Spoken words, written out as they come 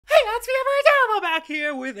It's me, back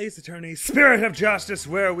here with Ace Attorney, Spirit of Justice,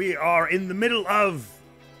 where we are in the middle of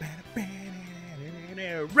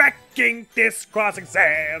wrecking this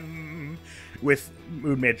cross-exam with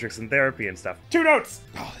Mood Matrix and therapy and stuff. 2 notes!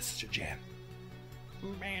 Oh, this is your jam. My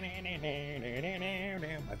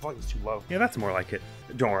volume's too low. Yeah, that's more like it.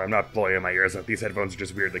 Don't worry, I'm not blowing my ears out. These headphones are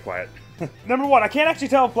just weirdly quiet. Number 1, I can't actually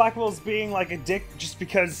tell if Blackwell's being like a dick just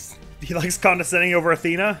because he likes condescending over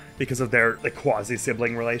Athena because of their like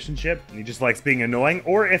quasi-sibling relationship, and he just likes being annoying,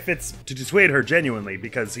 or if it's to dissuade her genuinely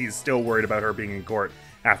because he's still worried about her being in court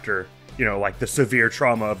after, you know, like the severe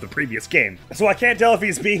trauma of the previous game. So I can't tell if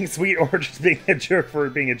he's being sweet or just being a jerk for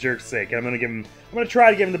being a jerk's sake. And I'm gonna try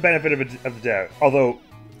to give him the benefit of the doubt. Although,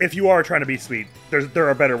 if you are trying to be sweet, there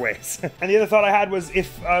are better ways. And the other thought I had was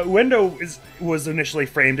if Wendo was initially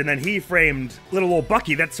framed and then he framed little old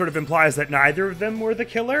Bucky, that sort of implies that neither of them were the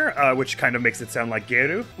killer, which kind of makes it sound like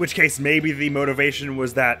Geru. Which case maybe the motivation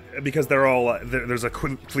was that because they're all there's a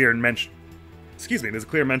clear mention. Excuse me, there's a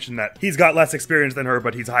clear mention that he's got less experience than her,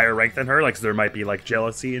 but he's higher ranked than her, like, so there might be, like,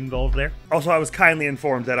 jealousy involved there. Also, I was kindly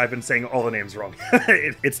informed that I've been saying all the names wrong.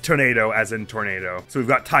 It's Tornado, as in tornado. So we've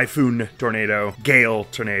got Typhoon Tornado, Gale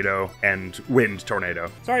Tornado, and Wind Tornado.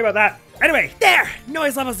 Sorry about that. Anyway, there!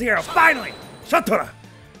 Noise level 0, finally! Shatura!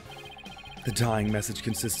 The dying message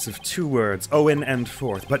consists of 2 words, Owen and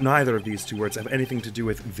Forth, but neither of these 2 words have anything to do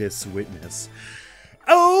with this witness.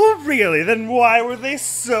 Oh, really? Then why were they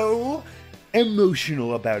so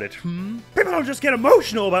emotional about it, People don't just get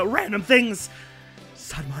emotional about random things.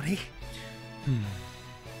 Sadmani.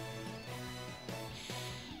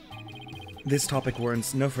 This topic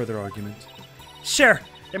warrants no further argument. Sure,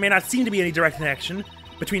 there may not seem to be any direct connection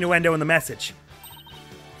between Uendo and the message.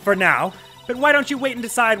 For now, but why don't you wait and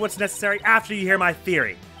decide what's necessary after you hear my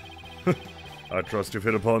theory? I trust you've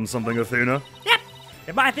hit upon something, Athena. Yep,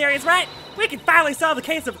 if my theory is right, we can finally solve the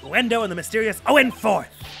case of Uendo and the mysterious Owen Forth.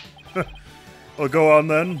 Well, go on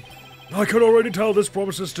then. I can already tell this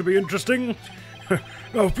promises to be interesting.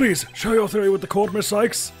 Now, please, share your theory with the court, Miss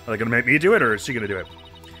Cykes. Are they going to make me do it, or is she going to do it?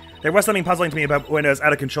 There was something puzzling to me about Uendo's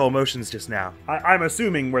out-of-control emotions just now. I'm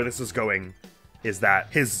assuming where this is going is that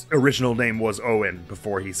his original name was Owen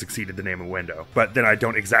before he succeeded the name of Wendo. But then I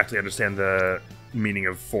don't exactly understand the meaning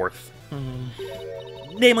of Forth.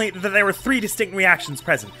 Namely, that there were 3 distinct reactions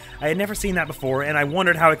present. I had never seen that before, and I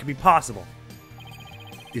wondered how it could be possible.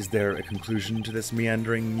 Is there a conclusion to this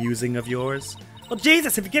meandering musing of yours? Well,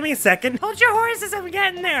 Jesus, if you give me a second. Hold your horses, I'm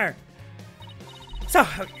getting there. So,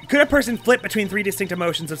 could a person flip between 3 distinct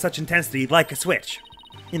emotions of such intensity like a switch?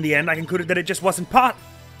 In the end, I concluded that it just wasn't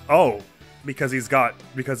Oh, because he's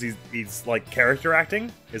like character acting?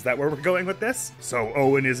 Is that where we're going with this? So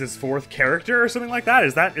Owen is his 4th character or something like that?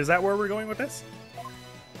 Is that where we're going with this?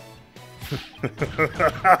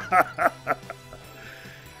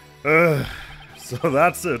 So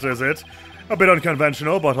that's it, is it? A bit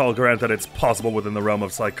unconventional, but I'll grant that it's possible within the realm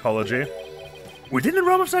of psychology. Within the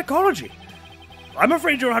realm of psychology? I'm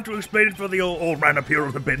afraid you'll have to explain it for the old man up here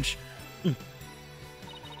on the bench.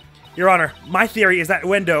 Your Honor, my theory is that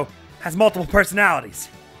Wendo has multiple personalities.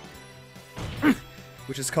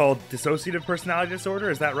 Which is called dissociative personality disorder,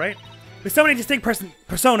 is that right? With so many distinct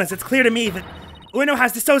personas, it's clear to me that Wendo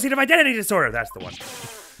has dissociative identity disorder. That's the one.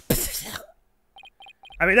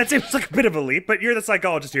 I mean, that seems like a bit of a leap, but you're the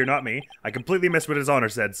psychologist here, not me. I completely missed what His Honor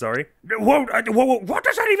said, sorry. Whoa, what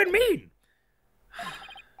does that even mean?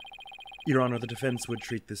 Your Honor, the defense would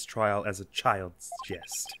treat this trial as a child's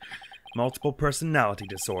jest. Multiple personality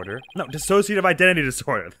disorder? No, dissociative identity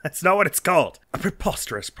disorder. That's not what it's called. A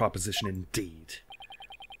preposterous proposition indeed.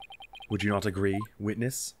 Would you not agree,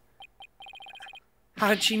 witness? How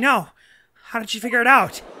did she know? How did she figure it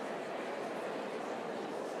out?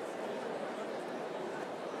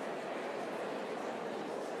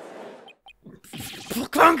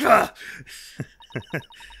 I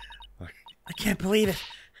can't believe it.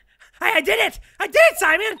 I did it! I did it,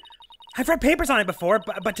 Simon! I've read papers on it before,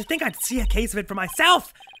 but to think I'd see a case of it for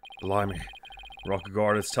myself! Blimey. Rokugan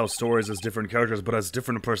artists tell stories as different characters, but as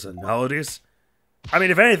different personalities? I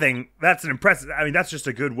mean, if anything, that's that's just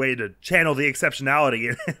a good way to channel the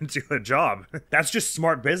exceptionality into a job. That's just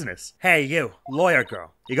smart business. Hey, you, lawyer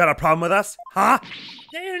girl. You got a problem with us? Huh?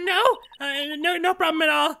 No problem at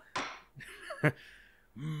all.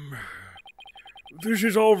 This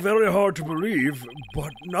is all very hard to believe,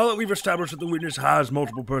 but now that we've established that the witness has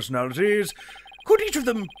multiple personalities, could each of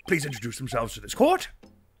them please introduce themselves to this court?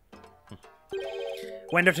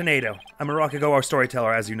 Wendo Tornado. I'm a Rokugan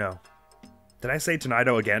storyteller, as you know. Did I say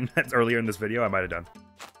Tornado again? That's earlier in this video, I might have done.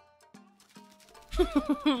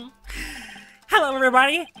 Hello,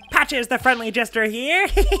 everybody. Patches the Friendly Jester here.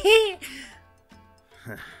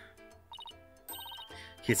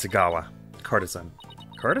 Hisagawa. Courtesan.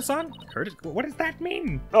 Courtesan? What does that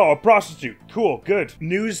mean? Oh, a prostitute. Cool, good.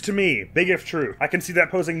 News to me, big if true. I can see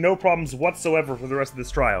that posing no problems whatsoever for the rest of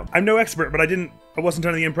this trial. I'm no expert, but I wasn't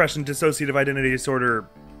under the impression dissociative identity disorder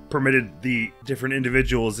permitted the different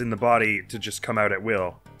individuals in the body to just come out at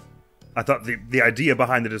will. I thought the idea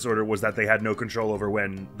behind the disorder was that they had no control over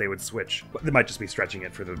when they would switch. But they might just be stretching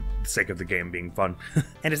it for the sake of the game being fun.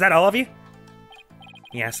 And is that all of you?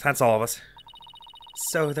 Yes, that's all of us.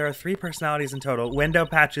 So there are 3 personalities in total. Wendo,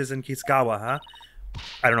 Patches, and Kisagawa, huh?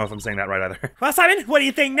 I don't know if I'm saying that right either. Well, Simon, what do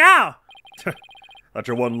you think now? That's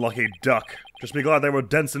your one lucky duck. Just be glad they were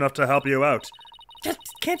dense enough to help you out.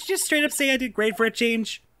 Can't you just straight up say I did great for a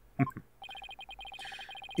change?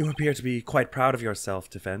 You appear to be quite proud of yourself,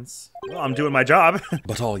 Defense. Well, I'm doing my job.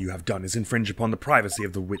 But all you have done is infringe upon the privacy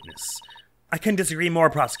of the witness. I couldn't disagree more,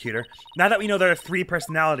 Prosecutor. Now that we know there are 3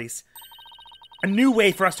 personalities, a new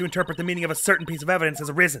way for us to interpret the meaning of a certain piece of evidence has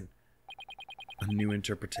arisen. A new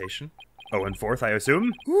interpretation? Owen Forth, I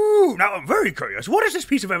assume? Ooh, now I'm very curious. What is this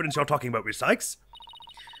piece of evidence you're talking about, Miss Cykes?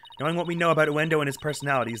 Knowing what we know about Wendo and his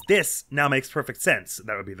personalities, this now makes perfect sense.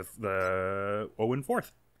 That would be the Owen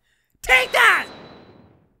Forth. Take that!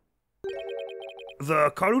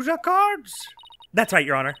 The Karuja cards? That's right,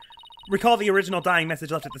 Your Honor. Recall the original dying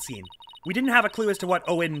message left at the scene. We didn't have a clue as to what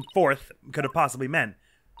Owen Forth could have possibly meant.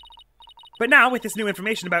 But now, with this new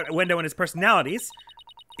information about Wendo and his personalities,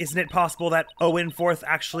 isn't it possible that Owen Forth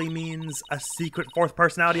actually means a secret 4th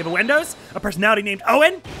personality of a Wendo's? A personality named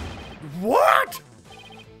Owen? What?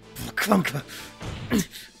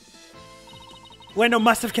 Wendo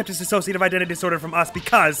must have kept his dissociative identity disorder from us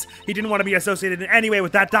because he didn't want to be associated in any way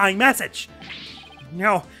with that dying message.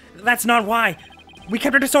 No, that's not why. We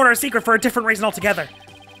kept our disorder a secret for a different reason altogether.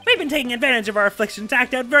 We've been taking advantage of our affliction to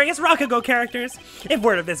act out various Rakugo characters. If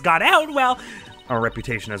word of this got out, well, our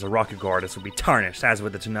reputation as a Rakugo artist would be tarnished, as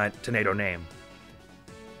with the Tornado name.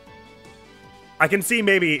 I can see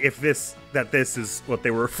maybe if this is what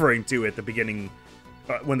they were referring to at the beginning,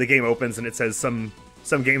 when the game opens and it says some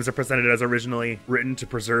games are presented as originally written to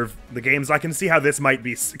preserve the games. I can see how this might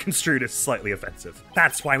be construed as slightly offensive.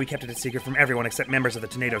 That's why we kept it a secret from everyone except members of the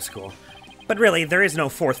Tornado School. But really, there is no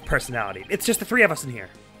 4th personality. It's just the 3 of us in here.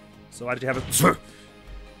 So why did you have it?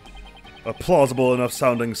 A plausible enough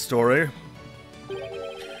sounding story.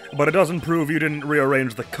 But it doesn't prove you didn't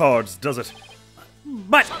rearrange the cards, does it?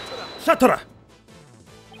 But... Satura!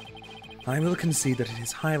 I will concede that it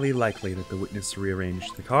is highly likely that the witness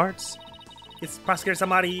rearranged the cards. Is Prosecutor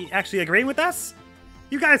somebody actually agreeing with us?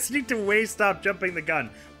 You guys need to stop jumping the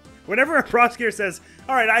gun. Whenever a prosecutor says,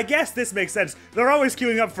 alright, I guess this makes sense, they're always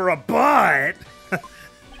queuing up for a but!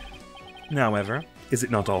 However, is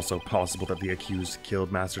it not also possible that the accused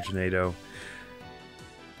killed Master Tornado?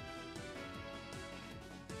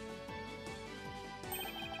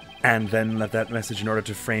 And then left that message in order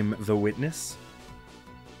to frame the witness?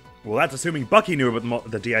 Well, that's assuming Bucky knew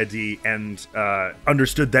about the DID and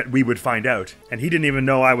understood that we would find out. And he didn't even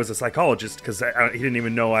know I was a psychologist, because he didn't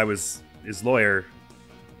even know I was his lawyer,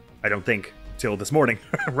 I don't think, till this morning,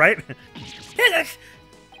 right?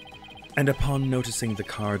 And upon noticing the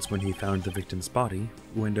cards when he found the victim's body,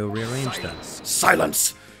 Wendo rearranged them.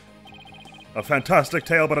 Silence! A fantastic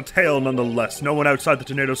tale, but a tale nonetheless. No one outside the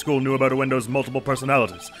Tornado School knew about Wendo's multiple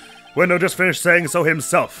personalities. Wendo just finished saying so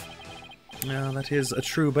himself. Now, that is a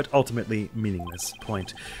true but ultimately meaningless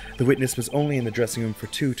point. The witness was only in the dressing room for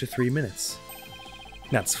 2 to 3 minutes.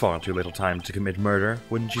 That's far too little time to commit murder,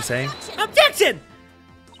 wouldn't you say? Objection!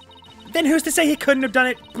 Then who's to say he couldn't have done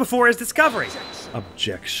it before his discovery?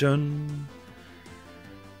 Objection.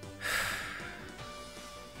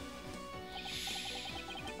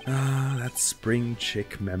 Ah, that spring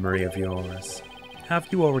chick memory of yours. Have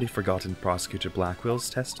you already forgotten Prosecutor Blackwell's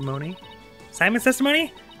testimony? Simon's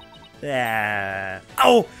testimony?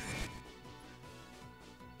 Oh!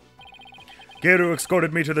 Geru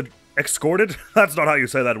escorted me to the... Escorted? That's not how you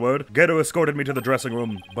say that word. Geru escorted me to the dressing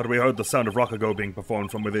room, but we heard the sound of Rakugo being performed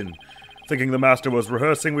from within. Thinking the master was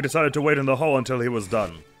rehearsing, we decided to wait in the hall until he was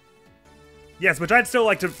done. Yes, which I'd still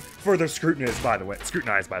like to further scrutinize, by the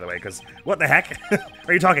way, because what the heck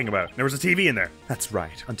are you talking about? There was a TV in there. That's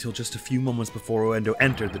right. Until just a few moments before Wendo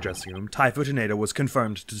entered the dressing room, Typhoon Tornado was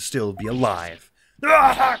confirmed to still be alive.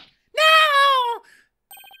 No!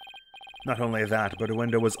 Not only that, but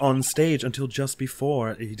Wendo was on stage until just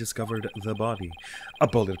before he discovered the body. A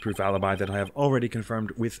bulletproof alibi that I have already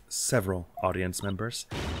confirmed with several audience members.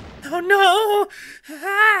 Oh no!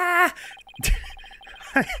 Ah!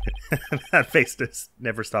 That face just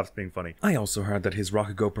never stops being funny. I also heard that his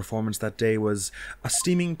Rakugo performance that day was a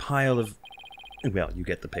steaming pile of... Well, you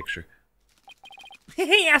get the picture.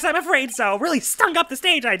 Yes, I'm afraid so. Really stunk up the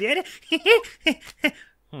stage, I did.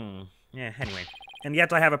 Yeah, anyway. And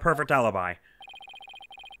yet I have a perfect alibi.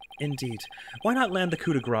 Indeed. Why not land the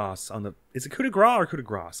coup de grace on the... Is it coup de grace or coup de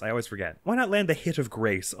grace? I always forget. Why not land the hit of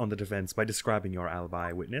grace on the defense by describing your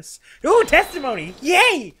alibi, witness? Ooh, testimony!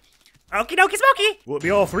 Yay! Okie dokie smoky! Will it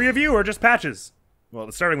be all three of you or just Patches? Well,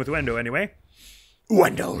 it's starting with Wendo anyway.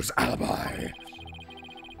 Wendo's alibi.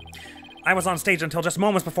 I was on stage until just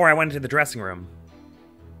moments before I went into the dressing room.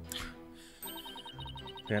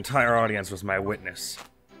 The entire audience was my witness.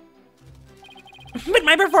 But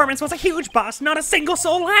my performance was a huge bust. Not a single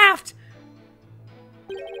soul laughed.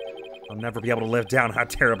 I'll never be able to live down how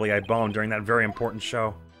terribly I bombed during that very important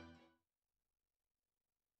show.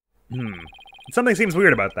 Something seems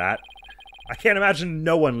weird about that. I can't imagine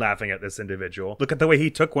no one laughing at this individual. Look at the way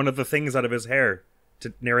he took one of the things out of his hair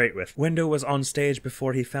to narrate with. Wendo was on stage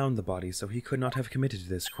before he found the body, so he could not have committed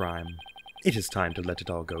this crime. It is time to let it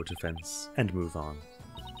all go, defense, and move on.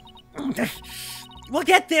 Well,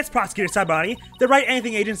 get this, Prosecutor Somebody. The Wright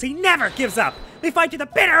Anything Agency never gives up. They fight to the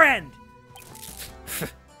bitter end.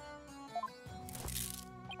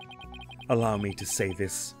 Allow me to say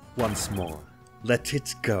this once more. Let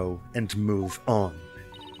it go and move on.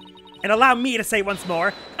 And allow me to say once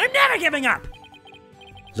more, I'm never giving up.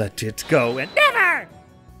 Let it go and never!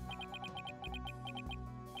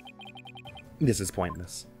 This is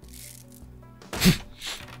pointless.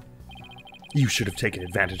 You should have taken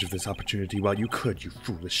advantage of this opportunity while you could, you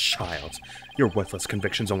foolish child. Your worthless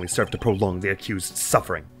convictions only serve to prolong the accused's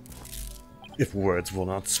suffering. If words will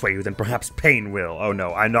not sway you, then perhaps pain will. Oh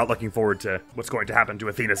no, I'm not looking forward to what's going to happen to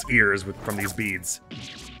Athena's ears from these beads.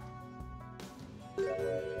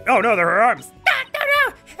 Oh no, they're her arms!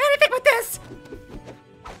 No! Anything but this!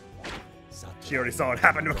 She already saw it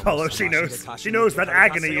happen to Apollo. She knows that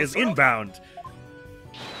agony is inbound.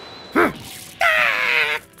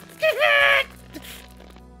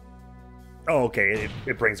 Oh, okay,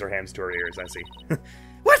 it brings her hands to her ears, I see.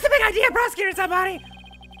 What's the big idea, Prosecutor Somebody?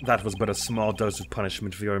 That was but a small dose of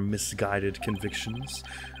punishment for your misguided convictions.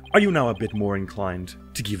 Are you now a bit more inclined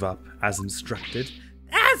to give up, as instructed?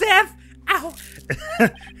 As if! Ow!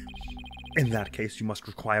 In that case, you must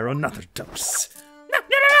require another dose.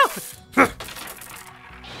 No!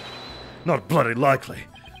 Not bloody likely.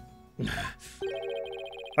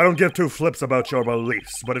 I don't give two flips about your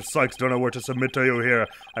beliefs, but if Cykes don't know where to submit to you here,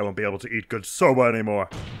 I won't be able to eat good soba anymore.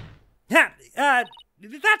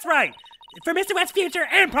 That's right. For Mr. West's future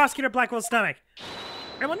and Prosecutor Blackwell's stomach.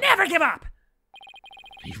 I will never give up.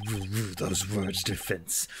 You will rue those words,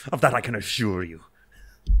 defense. Of that I can assure you.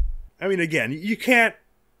 I mean, again, you can't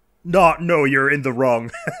not know you're in the wrong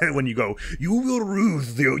when you go, you will rue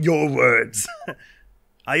your words.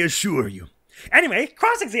 I assure you. Anyway,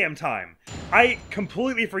 cross-exam time. I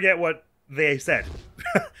completely forget what they said.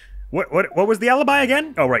 What was the alibi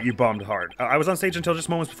again? Oh, right, you bombed hard. I was on stage until just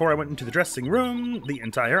moments before I went into the dressing room. The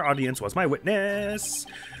entire audience was my witness.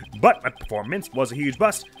 But my performance was a huge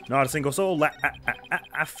bust. Not a single soul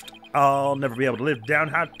laughed. I'll never be able to live down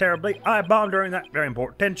how terribly I bombed during that very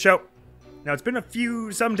important show. Now, it's been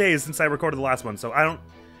some days since I recorded the last one, so I don't...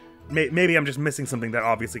 Maybe I'm just missing something that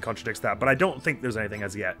obviously contradicts that, but I don't think there's anything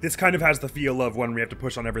as yet. This kind of has the feel of when we have to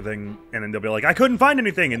push on everything, and then they'll be like, I couldn't find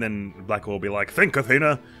anything, and then Blackwell will be like, think,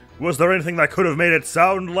 Athena, was there anything that could have made it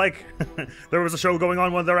sound like there was a show going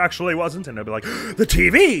on when there actually wasn't? And they'll be like, the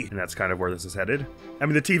TV! And that's kind of where this is headed. I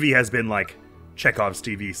mean, the TV has been like Chekhov's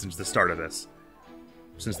TV since the start of this.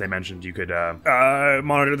 Since they mentioned you could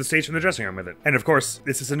monitor the stage from the dressing room with it. And of course,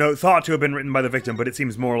 this is a note thought to have been written by the victim, but it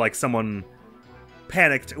seems more like someone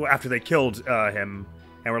panicked after they killed him,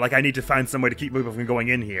 and were like, I need to find some way to keep people from going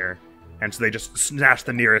in here. And so they just snatched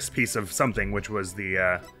the nearest piece of something, which was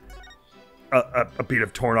the a bit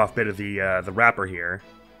of torn off bit of the wrapper here,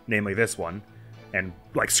 namely this one, and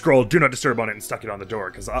like scrolled "Do Not Disturb" on it and stuck it on the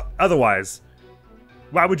door. Because otherwise,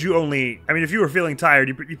 why would you only? I mean, if you were feeling tired,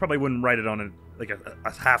 you probably wouldn't write it on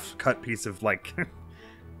a half-cut piece of like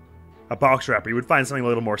a box wrapper. You would find something a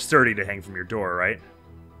little more sturdy to hang from your door, right?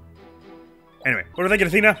 Anyway, what are they thinking,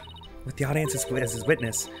 Athena? With the audience as his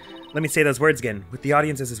witness. Let me say those words again. With the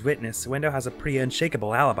audience as his witness, Wendo has a pretty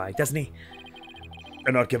unshakable alibi, doesn't he?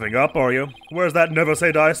 You're not giving up, are you? Where's that never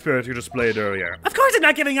say die spirit you displayed earlier? Of course I'm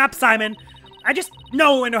not giving up, Simon! I just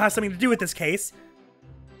know Wendo has something to do with this case.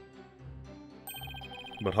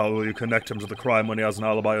 But how will you connect him to the crime when he has an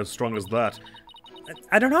alibi as strong as that?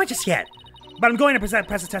 I don't know just yet. But I'm going to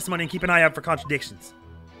press his testimony and keep an eye out for contradictions.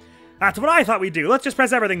 That's what I thought we'd do. Let's just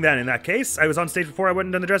press everything then, in that case. I was on stage before I went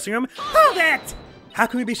into the dressing room. Hold it! How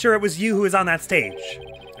can we be sure it was you who was on that stage?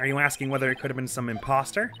 Are you asking whether it could have been some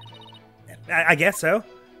imposter? I guess so.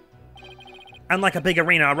 Unlike a big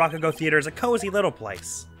arena, a Rakugo Theater is a cozy little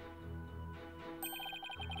place.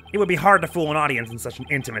 It would be hard to fool an audience in such an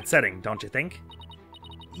intimate setting, don't you think?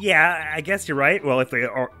 Yeah, I guess you're right. Well, if they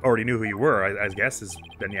already knew who you were, I guess,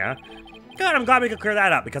 then yeah. Good, I'm glad we could clear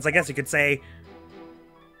that up, because I guess you could say...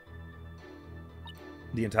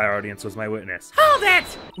 the entire audience was my witness. Hold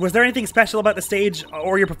it! Was there anything special about the stage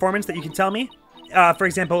or your performance that you can tell me? For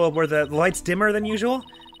example, were the lights dimmer than usual?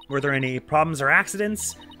 Were there any problems or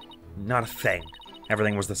accidents? Not a thing.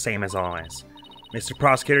 Everything was the same as always. Mr.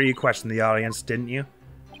 Prosecutor, you questioned the audience, didn't you?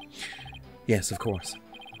 Yes, of course.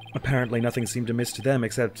 Apparently nothing seemed amiss to them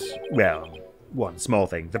except, well, one small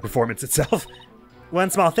thing, the performance itself. One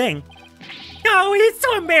small thing? Oh, it's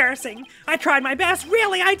so embarrassing! I tried my best,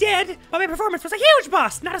 really, I did! But my performance was a huge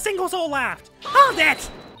bust! Not a single soul laughed! Hold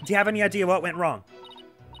it! Do you have any idea what went wrong?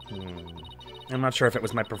 I'm not sure if it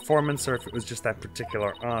was my performance or if it was just that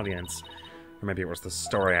particular audience. Or maybe it was the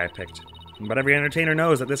story I picked. But every entertainer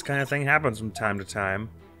knows that this kind of thing happens from time to time.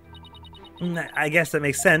 I guess that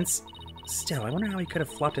makes sense. Still, I wonder how he could have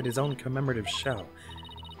flopped at his own commemorative show.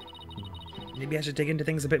 Maybe I should dig into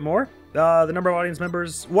things a bit more? The number of audience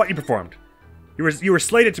members... What you performed? You were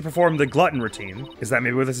slated to perform the glutton routine. Is that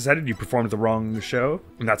maybe what this is headed? You performed the wrong show?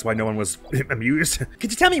 And that's why no one was amused?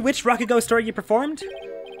 Could you tell me which Rakugo story you performed?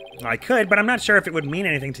 I could, but I'm not sure if it would mean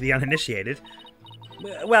anything to the uninitiated.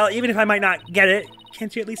 Well, even if I might not get it,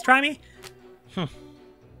 can't you at least try me?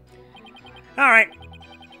 Alright.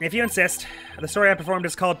 If you insist. The story I performed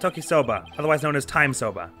is called Tokisoba, otherwise known as Time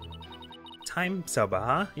Soba. Time Soba,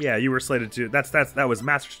 huh? Yeah, you were slated to... That was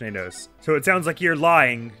Master Tornado's. So it sounds like you're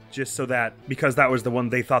lying just so that... Because that was the one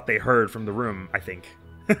they thought they heard from the room, I think.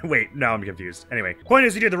 Wait, now I'm confused. Anyway, point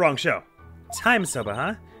is you did the wrong show. Time Soba,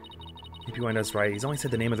 huh? Maybe Wendo's right. He's only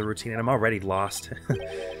said the name of the routine and I'm already lost.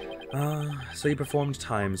 So you performed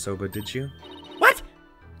Time Soba, did you? What?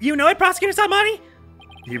 You know it, Prosecutor Salmani?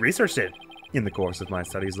 He researched it. In the course of my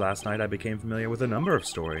studies last night, I became familiar with a number of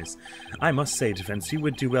stories. I must say, Defense, you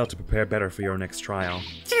would do well to prepare better for your next trial.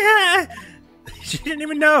 She didn't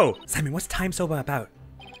even know! Simon, what's Time Soba about?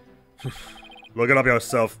 Look it up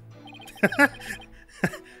yourself.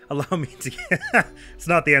 Allow me to... It's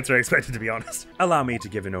not the answer I expected, to be honest. Allow me to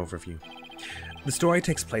give an overview. The story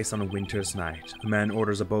takes place on a winter's night. A man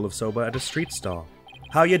orders a bowl of soba at a street stall.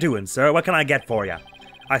 How you doing, sir? What can I get for you?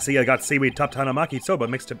 I see you got seaweed top tanamaki soba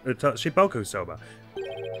mixed to shippoku soba.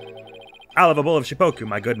 I'll have a bowl of shippoku,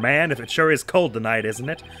 my good man, if it sure is cold tonight, isn't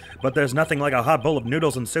it? But there's nothing like a hot bowl of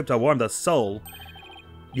noodles and soup to warm the soul.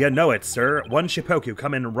 You know it, sir. One shippoku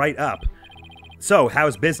coming right up. So,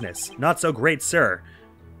 how's business? Not so great, sir.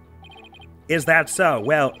 Is that so?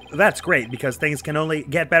 Well, that's great, because things can only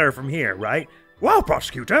get better from here, right? Well,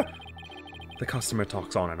 prosecutor! The customer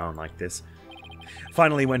talks on and on like this.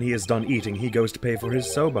 Finally, when he is done eating, he goes to pay for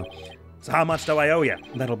his soba. So how much do I owe you?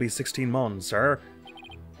 That'll be 16 mon, sir.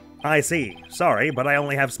 I see. Sorry, but I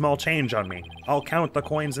only have small change on me. I'll count the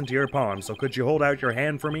coins into your palm, so could you hold out your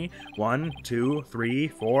hand for me? 1, 2, 3,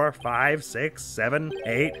 4, 5, 6, 7,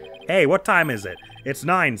 8... Hey, what time is it? It's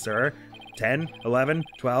 9, sir. 10, 11,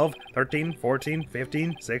 12, 13, 14,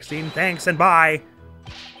 15, 16... Thanks and bye!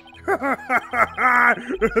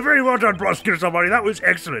 Very well done, prosecutor somebody. That was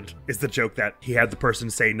excellent. Is the joke that he had the person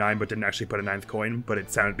say 9 but didn't actually put a 9th coin, but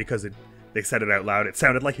it sounded because they said it out loud. It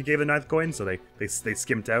sounded like he gave a 9th coin, so they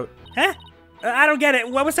skimped out. Huh? I don't get it.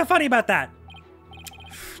 What was so funny about that?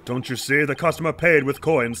 Don't you see? The customer paid with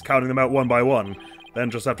coins, counting them out one by one.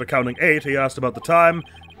 Then just after counting 8, he asked about the time,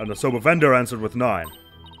 and the soba vendor answered with 9.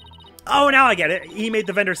 Oh, now I get it. He made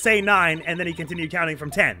the vendor say 9, and then he continued counting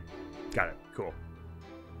from 10. Got it. Cool.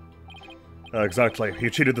 Exactly. He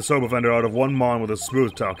cheated the soba vendor out of 1 mon with his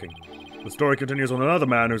smooth talking. The story continues on another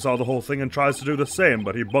man who saw the whole thing and tries to do the same,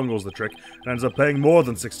 but he bungles the trick and ends up paying more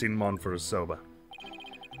than 16 mon for his soba.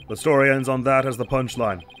 The story ends on that as the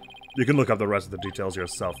punchline. You can look up the rest of the details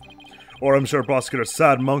yourself. Or I'm sure Prosecutor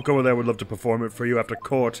Sad Monk over there would love to perform it for you after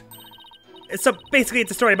court. So basically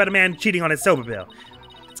it's a story about a man cheating on his soba bill.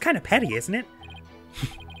 It's kind of petty, isn't it?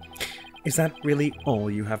 Is that really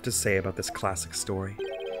all you have to say about this classic story?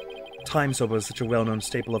 Time Soba is such a well-known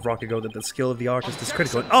staple of Rakugo that the skill of the artist is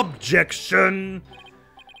critical. Objection!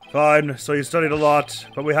 Fine, so you studied a lot,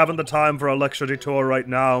 but we haven't the time for a lecture detour right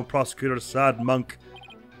now, Prosecutor Sad Monk.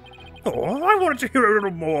 Oh, I wanted to hear a little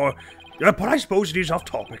more, but I suppose it is off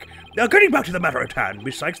topic. Getting back to the matter at hand,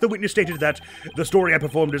 Miss Cykes, the witness stated that the story I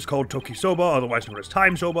performed is called Tokisoba, otherwise known as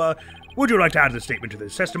Time Soba. Would you like to add the statement to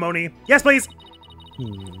this testimony? Yes, please!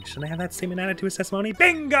 Should I have that statement added to his testimony?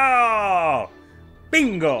 Bingo!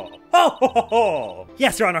 Bingo! Ho ho ho ho!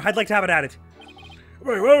 Yes, Your Honor, I'd like to have it added.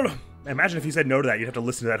 Very well. Imagine if you said no to that, you'd have to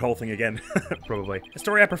listen to that whole thing again. Probably. The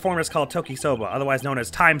story I performed is called Toki Soba, otherwise known as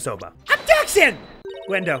Time Soba. Objection!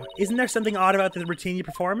 Wendo, isn't there something odd about the routine you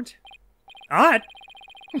performed? Odd?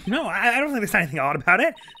 No, I don't think there's anything odd about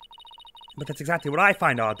it. But that's exactly what I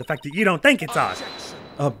find odd, the fact that you don't think it's odd.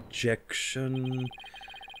 Objection.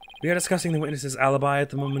 We are discussing the witness's alibi at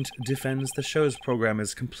the moment. Defends the show's program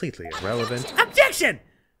is completely irrelevant. Objection!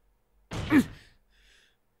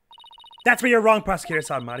 That's where you're wrong, Prosecutor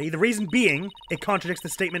Sanmari. The reason being, it contradicts the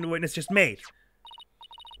statement the witness just made.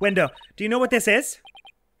 Wendo, do you know what this is?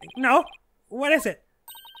 No. What is it?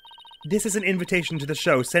 This is an invitation to the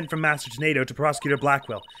show sent from Master Tornado to Prosecutor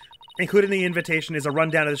Blackwell. Included in the invitation is a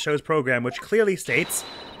rundown of the show's program, which clearly states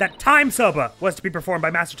that Time Soba was to be performed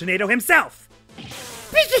by Master Tornado himself.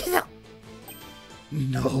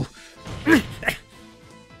 No.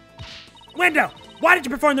 Wendo, why did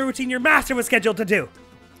you perform the routine your master was scheduled to do?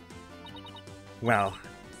 Well,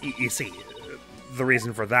 you see, the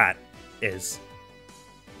reason for that is...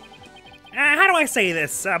 how do I say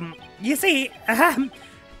this? You see,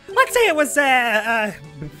 let's say it was,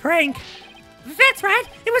 prank. That's right,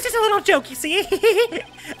 it was just a little joke, you see.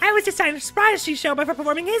 I was just trying to surprise Shisho by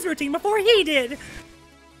performing his routine before he did.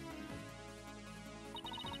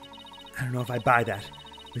 I don't know if I buy that.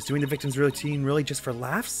 Was doing the victim's routine really just for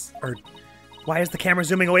laughs? Or why is the camera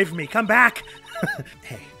zooming away from me? Come back!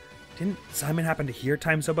 Hey. Didn't Simon happen to hear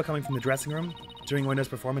Time Soba coming from the dressing room during Wendo's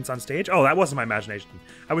performance on stage? Oh, that wasn't my imagination.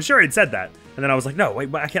 I was sure he'd said that. And then I was like, no,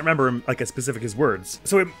 wait, I can't remember him, like, as specific as words.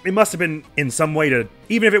 So it must have been in some way to,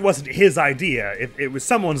 even if it wasn't his idea, it was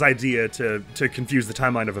someone's idea to confuse the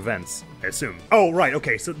timeline of events, I assume. Oh, right,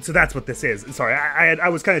 okay, so that's what this is. Sorry, I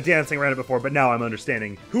was kind of dancing around it before, but now I'm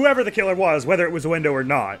understanding. Whoever the killer was, whether it was Wendo or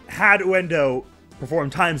not, had Wendo perform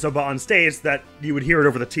Time Soba on stage, that you would hear it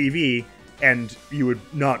over the TV, and you would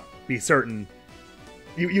not be certain.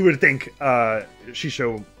 You would think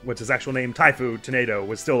Shisho, what's his actual name, Taifu Tornado,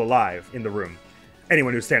 was still alive in the room.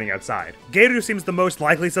 Anyone who's standing outside. Geiru seems the most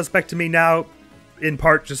likely suspect to me now, in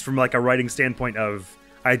part just from like a writing standpoint of,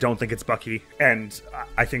 I don't think it's Bucky, and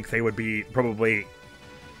I think they would be probably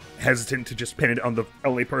hesitant to just pin it on the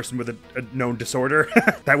only person with a known disorder.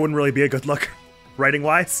 That wouldn't really be a good look,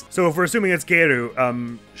 writing-wise. So if we're assuming it's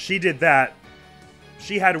Geiru, she did that.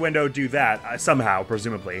 She had Wendo do that, somehow,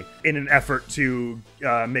 presumably, in an effort to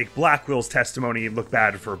make Blackwell's testimony look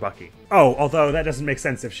bad for Bucky. Oh, although that doesn't make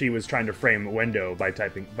sense if she was trying to frame Wendo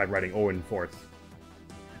by writing Owen forth.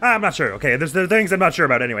 I'm not sure. Okay, there's things I'm not sure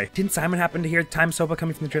about anyway. Didn't Simon happen to hear Time Soba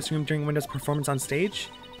coming from the dressing room during Wendo's performance on stage?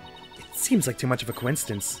 It seems like too much of a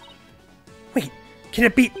coincidence. Wait, can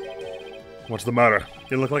it be... What's the matter?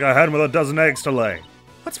 You look like a hen with a dozen eggs to lay.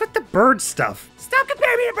 What's with the bird stuff? Stop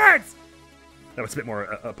comparing me to birds! That was a bit more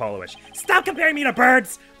Apollo-ish. Stop comparing me to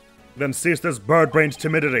birds! Then cease this bird-brained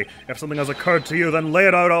timidity. If something has occurred to you, then lay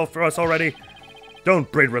it out all for us already. Don't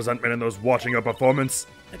breed resentment in those watching your performance.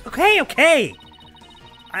 Okay.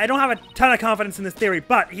 I don't have a ton of confidence in this theory,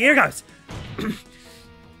 but here goes.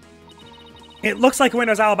 It looks like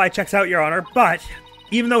Wendo's alibi checks out, Your Honor, but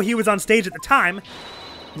even though he was on stage at the time,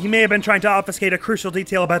 he may have been trying to obfuscate a crucial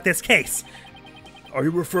detail about this case. Are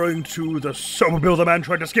you referring to the sober bill the man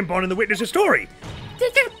tried to skimp on in the witness's story?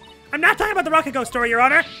 I'm not talking about the Rokugo story, Your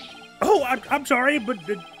Honor. Oh, I'm sorry, but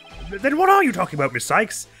then what are you talking about, Miss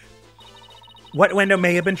Cykes? What Wendo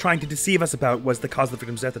may have been trying to deceive us about was the cause of the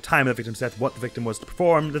victim's death, the time of the victim's death, what the victim was to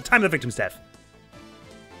perform, the time of the victim's death.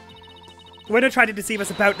 Wendo tried to deceive us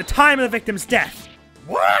about the time of the victim's death.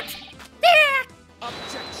 What?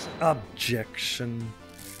 Objection.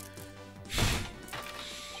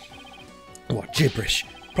 What gibberish.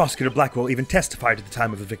 Prosecutor Blackwell even testified at the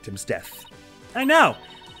time of the victim's death. I know,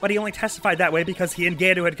 but he only testified that way because he and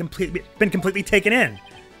Geiru had been completely taken in.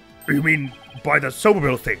 You mean by the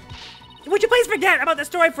Soberville thing? Would you please forget about the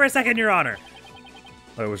story for a second, Your Honor?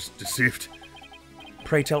 I was deceived.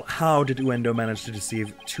 Pray tell, how did Wendo manage to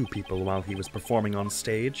deceive two people while he was performing on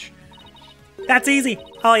stage? That's easy.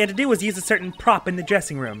 All he had to do was use a certain prop in the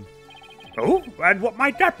dressing room. Oh, and what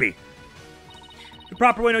might that be? The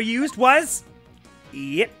prop Wendo used was...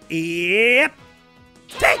 Yep. Take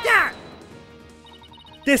that!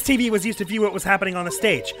 This TV was used to view what was happening on the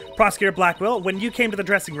stage. Prosecutor Blackwell, when you came to the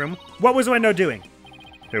dressing room, what was Wendo doing?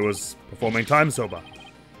 It was performing Time Soba.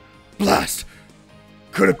 Blast!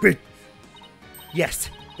 Could it be? Yes,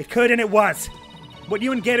 it could and it was. What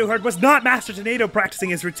you and Geiru heard was not Master Tornado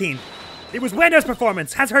practicing his routine. It was Wendo's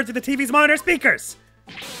performance, as heard through the TV's monitor speakers.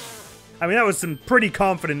 I mean, that was some pretty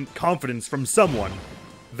confidence from someone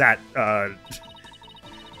that,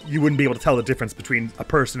 you wouldn't be able to tell the difference between a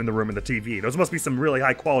person in the room and the TV. Those must be some really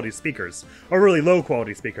high-quality speakers. Or really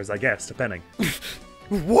low-quality speakers, I guess, depending.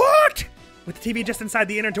 What? With the TV just inside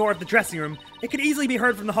the inner door of the dressing room, it could easily be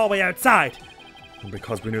heard from the hallway outside. And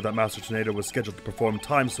because we knew that Master Tornado was scheduled to perform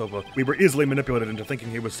Time Sova, we were easily manipulated into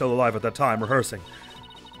thinking he was still alive at that time, rehearsing.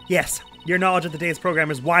 Yes, your knowledge of the day's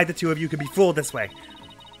program is why the two of you could be fooled this way.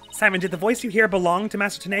 Simon, did the voice you hear belong to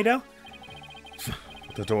Master Tornado?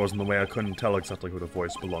 With the doors in the way, I couldn't tell exactly who the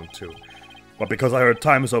voice belonged to. But because I heard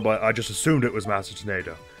Time Sova, I just assumed it was Master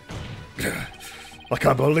Tornado. I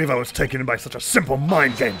can't believe I was taken in by such a simple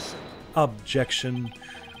mind game. Objection.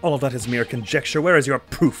 All of that is mere conjecture. Where is your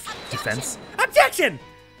proof, defense? Objection!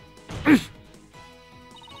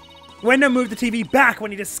 Wendell moved the TV back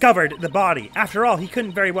when he discovered the body. After all, he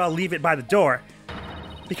couldn't very well leave it by the door,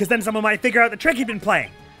 because then someone might figure out the trick he'd been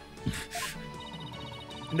playing.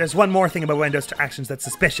 And there's one more thing about Wendell's actions that's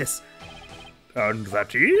suspicious. And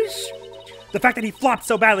that is? The fact that he flopped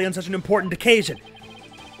so badly on such an important occasion.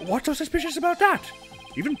 What's so suspicious about that?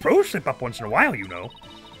 Even pros slip up once in a while, you know.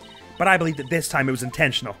 But I believe that this time it was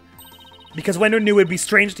intentional. Because Wendell knew it would be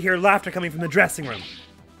strange to hear laughter coming from the dressing room.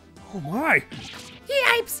 Oh my!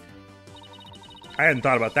 Yipes! I hadn't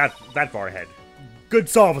thought about that far ahead. Good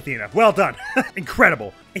solve, Athena. Well done.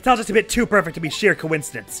 Incredible. It's all just a bit too perfect to be sheer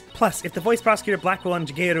coincidence. Plus, if the voice prosecutor Blackwell and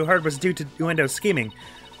Urga'id heard was due to Wendell's scheming,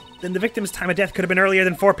 then the victim's time of death could have been earlier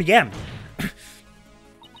than 4 p.m.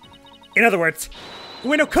 In other words,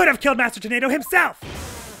 Wendell could have killed Master Tornado himself!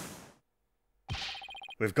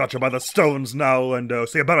 We've got you by the stones now, Wendell,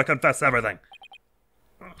 so you better confess everything.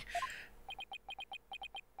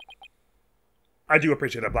 I do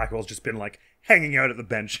appreciate that Blackwell's just been, like, hanging out at the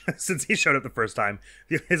bench since he showed up the first time.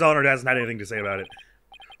 His Honor hasn't had anything to say about it.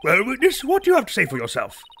 Well, witness, what do you have to say for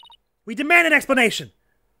yourself? We demand an explanation!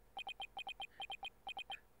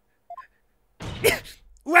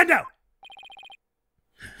 Wendell!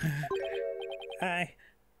 I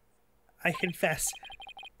confess.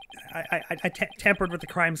 I tampered with the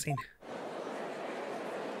crime scene.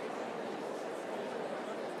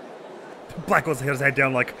 Blackwell's his head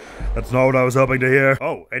down like, that's not what I was hoping to hear.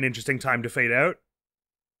 Oh, an interesting time to fade out.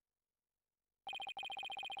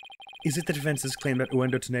 Is it the defense's claim that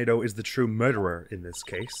Wendell Tornado is the true murderer in this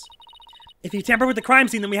case? If he tampered with the crime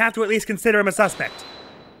scene, then we have to at least consider him a suspect.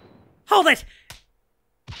 Hold it!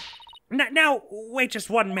 Now, wait just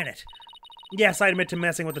 1 minute. Yes, I admit to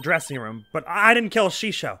messing with the dressing room, but I didn't kill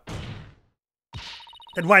Shisho.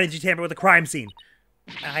 Then why did you tamper with the crime scene?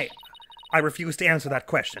 I refuse to answer that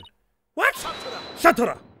question. What?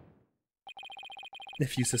 Shatura!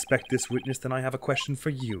 If you suspect this witness, then I have a question for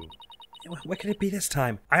you. What could it be this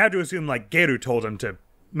time? I have to assume, like, Geru told him to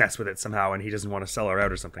mess with it somehow and he doesn't want to sell her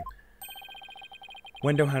out or something.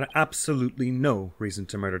 Wendell had absolutely no reason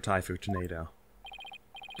to murder Taifu Tornado.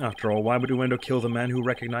 After all, why would Wendell kill the man who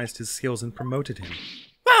recognized his skills and promoted him?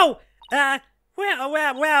 Oh!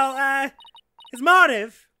 His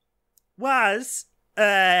motive was,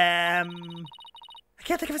 I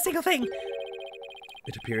can't think of a single thing.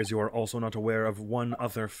 It appears you are also not aware of one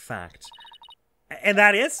other fact. And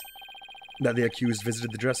that is? That the accused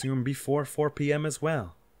visited the dressing room before 4 p.m. as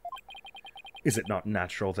well. Is it not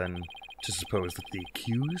natural, then, to suppose that the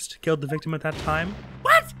accused killed the victim at that time?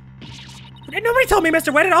 What? Nobody told me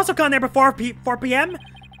Mr. Wett had also gone there before 4 p.m.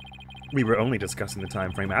 We were only discussing the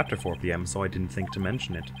time frame after 4 p.m., so I didn't think to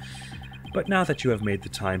mention it. But now that you have made the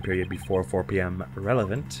time period before 4 p.m.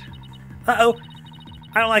 relevant... Uh-oh.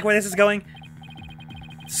 I don't like where this is going.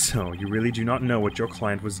 So, you really do not know what your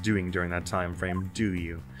client was doing during that time frame, do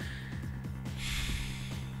you?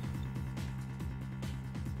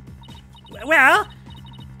 Well,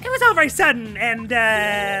 it was all very sudden, and,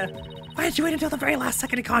 why did you wait until the very last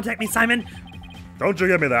second to contact me, Simon? Don't you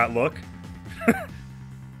give me that look.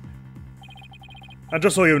 And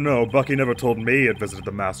just so you know, Bucky never told me he had visited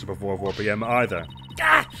the Master before 4 p.m. either.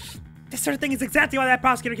 Ah! This sort of thing is exactly why that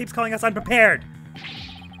prosecutor keeps calling us unprepared.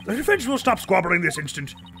 The defense will stop squabbling this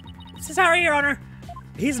instant. Sorry, Your Honor.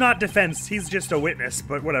 He's not defense, he's just a witness,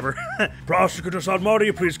 but whatever. Prosecutor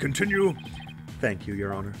Salmari, please continue. Thank you,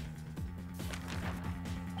 Your Honor.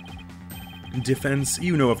 Defense,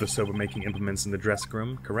 you know of the soba-making implements in the dressing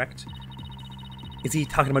room, correct? Is he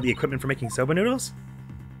talking about the equipment for making soba noodles?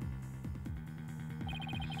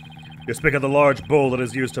 You speak of the large bowl that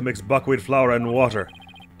is used to mix buckwheat flour and water,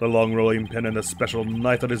 the long rolling pin and the special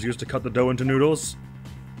knife that is used to cut the dough into noodles?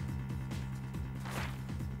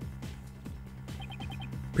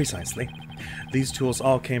 Precisely. These tools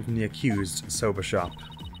all came from the accused soba shop.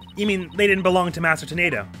 You mean they didn't belong to Master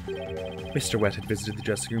Tornado? Mr. Wett had visited the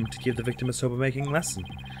dressing room to give the victim a soba-making lesson,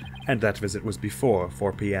 and that visit was before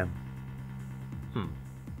 4 p.m.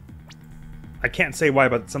 I can't say why,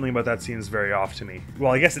 but something about that seems very off to me.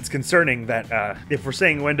 Well, I guess it's concerning that if we're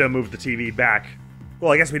saying Wendell moved the TV back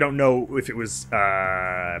Well, I guess we don't know if it was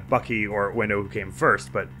Bucky or Wendo who came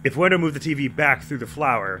first, but if Wendo moved the TV back through the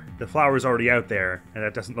flower's already out there, and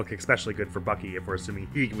that doesn't look especially good for Bucky if we're assuming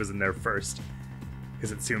he was in there first.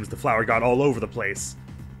 Because it assumes the flower got all over the place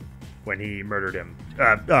when he murdered him.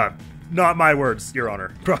 Not my words, Your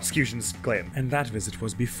Honor. Prosecution's claim. And that visit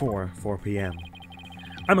was before 4 p.m.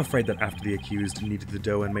 I'm afraid that after the accused kneaded the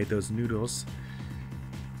dough and made those noodles,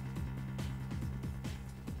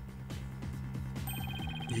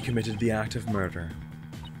 he committed the act of murder.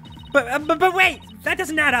 But wait! That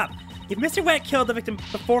doesn't add up! If Mr. Wet killed the victim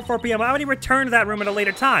before 4 p.m., why would he return to that room at a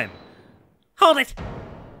later time? Hold it!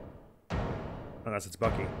 Unless it's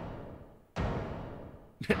Bucky.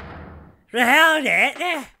 Hold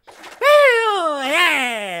it! Woo!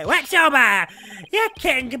 Yeah! What's over? You're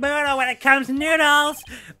king caboodle when it comes to noodles!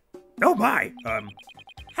 Oh my!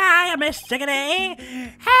 Hi, I'm Miss Chickadee!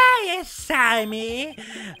 Hi, it's Simon!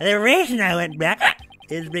 The reason I went back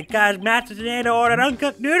is because Master Tornado ordered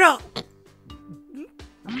uncooked noodle!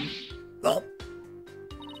 Oh.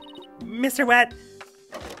 Mr. Wet!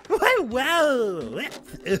 Whoa!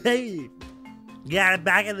 Got it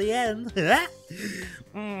back in the end.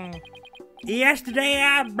 Yesterday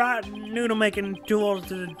I brought noodle making tools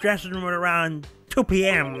to the dressing room at around 2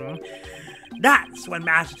 p.m. That's when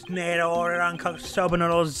Master Tornado ordered uncooked soba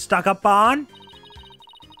noodles to stock up on.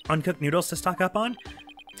 Uncooked noodles to stock up on?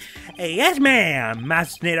 Yes, ma'am.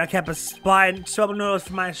 Master Tornado kept a supply of soba noodles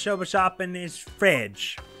for my soba shop in his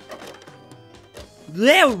fridge.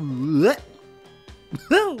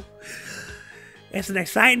 It's an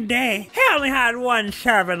exciting day. He only had one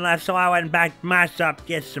serving left, so I went back to my shop to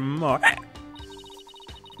get some more.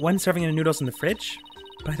 One serving of noodles in the fridge?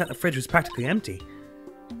 But I thought the fridge was practically empty.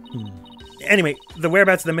 Anyway, the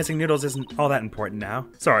whereabouts of the missing noodles isn't all that important now.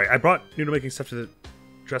 Sorry, I brought noodle making stuff to the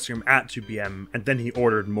dressing room at 2 p.m. and then he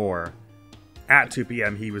ordered more. At 2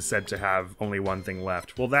 p.m. he was said to have only one thing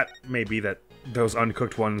left. Well, that may be that those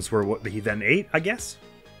uncooked ones were what he then ate, I guess?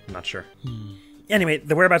 I'm not sure. Anyway,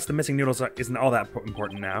 the whereabouts of the missing noodles isn't all that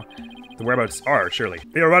important now. The whereabouts are, surely.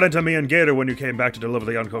 You ran into me and Gator when you came back to deliver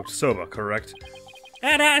the uncooked soba, correct?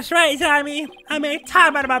 And that's right, Tommy. I made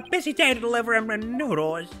time out of my busy day to deliver him the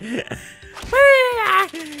noodles.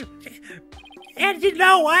 And you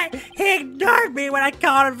know what? He ignored me when I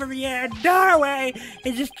called him from the doorway.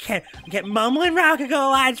 He just kept mumbling Rococo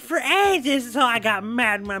lines for ages, so I got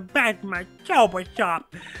mad and went back to my soba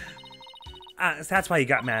shop. So that's why you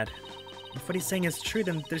got mad. If what he's saying is true,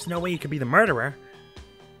 then there's no way you could be the murderer.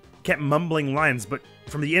 Kept mumbling lines, but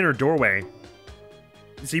from the inner doorway.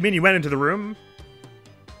 So you mean you went into the room?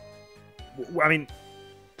 I mean...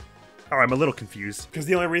 Oh, I'm a little confused. Because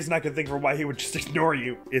the only reason I could think for why he would just ignore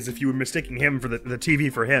you is if you were mistaking him for the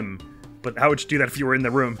TV for him. But how would you do that if you were in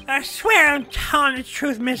the room? I swear I'm telling the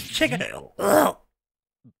truth, Miss Chicken. Ugh.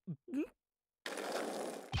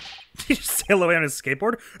 He just sailed away on his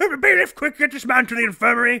skateboard? Bailiff, quick, get this man to the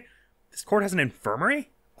infirmary! This court has an infirmary?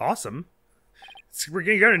 Awesome. We're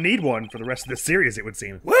gonna need one for the rest of the series, it would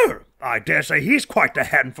seem. Well, I dare say he's quite the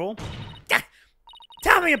handful.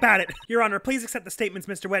 Tell me about it! Your Honor, please accept the statements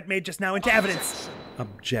Mr. Wet made just now into evidence.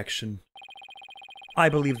 Objection. I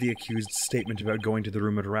believe the accused's statement about going to the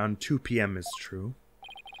room at around 2 p.m. is true,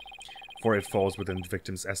 for it falls within the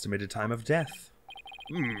victim's estimated time of death.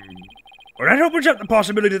 Well, that opens up the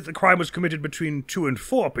possibility that the crime was committed between 2 and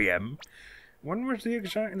 4 p.m. When was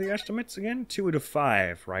the estimates again? 2 to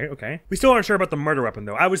 5, right? Okay. We still aren't sure about the murder weapon,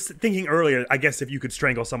 though. I was thinking earlier, I guess, if you could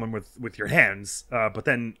strangle someone with your hands, but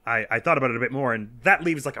then I thought about it a bit more, and that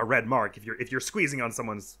leaves like a red mark if you're squeezing on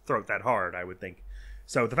someone's throat that hard, I would think.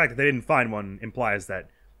 So the fact that they didn't find one implies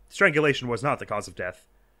that strangulation was not the cause of death.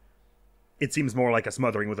 It seems more like a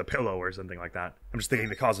smothering with a pillow or something like that. I'm just thinking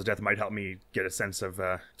the cause of death might help me get a sense of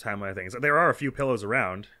timeline of things. There are a few pillows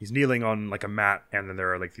around. He's kneeling on like a mat, and then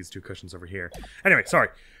there are like these 2 cushions over here. Anyway, sorry.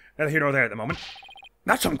 Neither here nor there at the moment.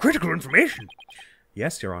 That's some critical information.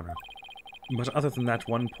 Yes, Your Honor. But other than that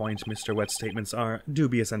one point, Mr. Wet's statements are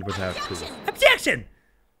dubious and without proof. Objection!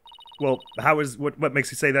 Well, what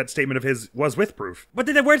makes you say that statement of his was with proof? But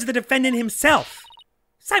they're the words of the defendant himself.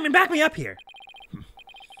 Simon, back me up here.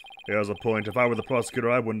 Here's a point. If I were the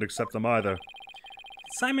prosecutor, I wouldn't accept them either.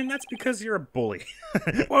 Simon, that's because you're a bully.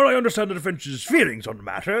 Well, I understand the defense's feelings on the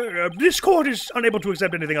matter. This court is unable to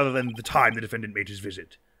accept anything other than the time the defendant made his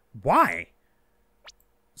visit. Why?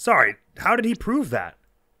 Sorry, how did he prove that?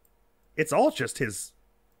 It's all just his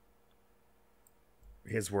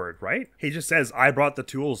word, right? He just says, I brought the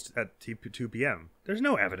tools at 2 p.m. There's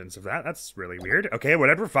no evidence of that. That's really weird. Okay,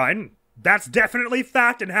 whatever, fine. That's definitely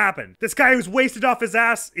fact and happened. This guy who's wasted off his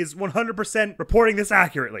ass is 100% reporting this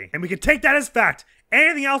accurately. And we can take that as fact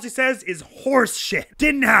Anything else he says is horse shit.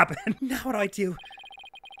 Didn't happen. Now what do I do?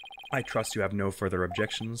 I trust you have no further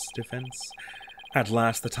objections, defense. At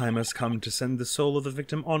last the time has come to send the soul of the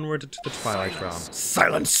victim onward to the Twilight Realm.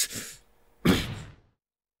 Silence!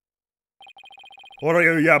 What are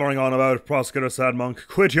you yabbering on about, Prosecutor Sadmonk?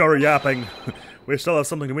 Quit your yapping. We still have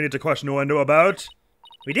something we need to question Uendo about.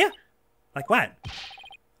 We do? Like what?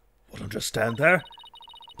 Well, don't just stand there.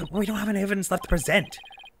 But we don't have any evidence left to present.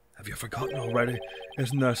 Have you forgotten already?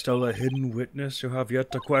 Isn't there still a hidden witness you have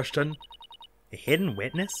yet to question? A hidden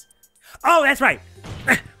witness? Oh, that's right!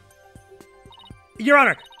 Your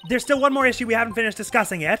Honor, there's still one more issue we haven't finished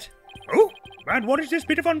discussing yet. Oh? And what is this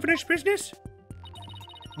bit of unfinished business?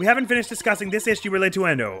 We haven't finished discussing this issue related to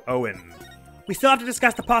Uendo, Owen. We still have to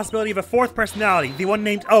discuss the possibility of a fourth personality, the one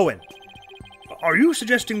named Owen. Are you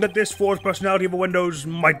suggesting that this fourth personality of Uendo's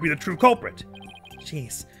might be the true culprit?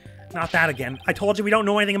 Jeez, not that again. I told you we don't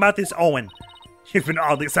know anything about this Owen. You've been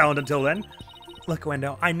oddly silent until then. Look,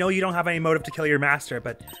 Uendo, I know you don't have any motive to kill your master,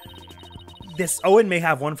 but this Owen may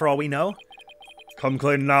have one for all we know. Come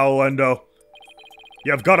clean now, Uendo.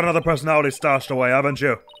 You've got another personality stashed away, haven't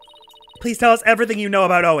you? Please tell us everything you know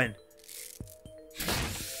about Owen.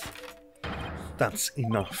 That's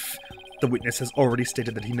enough. The witness has already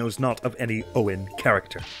stated that he knows not of any Owen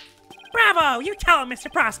character. Bravo! You tell him,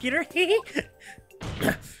 Mr. Prosecutor.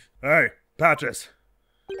 Hey, Patches.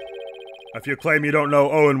 If you claim you don't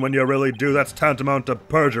know Owen when you really do, that's tantamount to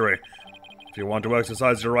perjury. If you want to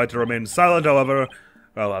exercise your right to remain silent, however,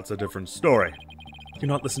 well, that's a different story. Do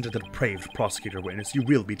not listen to the depraved prosecutor witness. You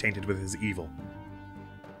will be tainted with his evil.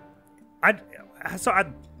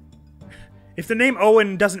 If the name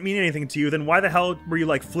Owen doesn't mean anything to you, then why the hell were you,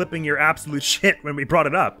 like, flipping your absolute shit when we brought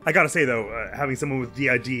it up? I gotta say, though, having someone with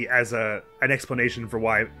DID as an explanation for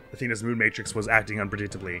why Athena's moon matrix was acting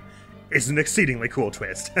unpredictably is an exceedingly cool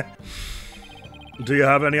twist. Do you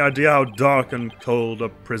have any idea how dark and cold a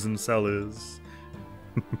prison cell is?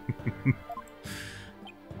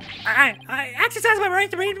 I exercise my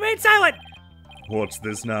right to remain silent! What's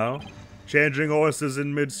this now? Changing horses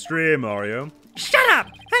in midstream, are you? Shut up!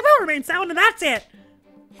 I will remain silent and that's it!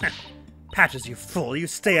 Patches, you fool, you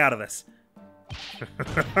stay out of this.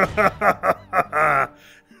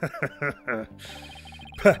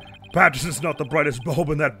 Patches is not the brightest bulb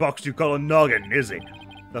in that box you call a noggin, is he?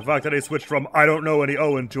 The fact that he switched from I don't know any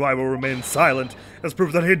Owen to I will remain silent is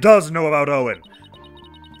proof that he does know about Owen.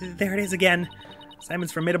 There it is again.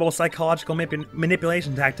 Simon's formidable psychological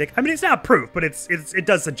manipulation tactic. I mean, it's not proof, but it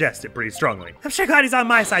does suggest it pretty strongly. I'm sure glad he's on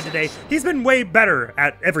my side today. He's been way better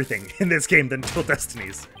at everything in this game than Till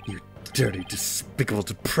Destinies. You dirty, despicable,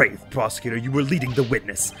 depraved prosecutor, you were leading the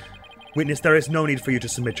witness. Witness, there is no need for you to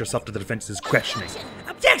submit yourself to the defense's questioning.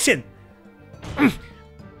 Objection!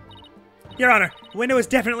 Your Honor, Uendo is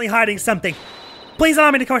definitely hiding something. Please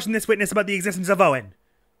allow me to question this witness about the existence of Owen.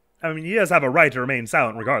 I mean, he does have a right to remain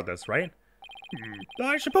silent regardless, right?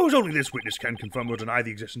 I suppose only this witness can confirm or deny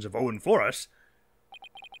the existence of Owen for us.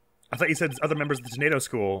 I thought you said other members of the Tornado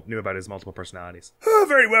School knew about his multiple personalities. Oh,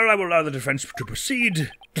 very well, I will allow the defense to proceed.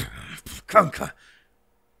 Conquer.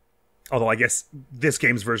 Although I guess this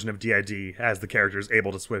game's version of DID has the characters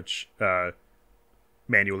able to switch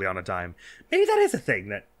manually on a dime. Maybe that is a thing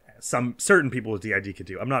that some certain people with DID could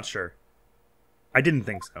do. I'm not sure. I didn't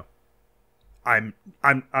think so. I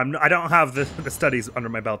don't have the studies under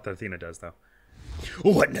my belt that Athena does, though.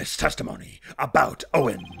 Witness testimony about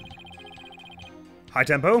Owen. High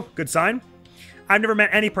tempo, good sign. I've never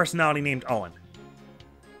met any personality named Owen.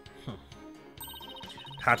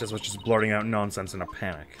 Patches was just blurting out nonsense in a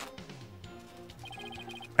panic.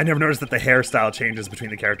 I never noticed that the hairstyle changes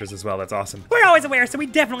between the characters as well. That's awesome. We're always aware, so we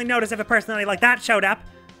definitely notice if a personality like that showed up.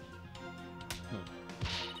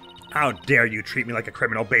 How dare you treat me like a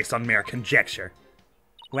criminal based on mere conjecture?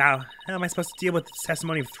 Wow, how am I supposed to deal with this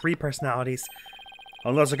testimony of 3 personalities?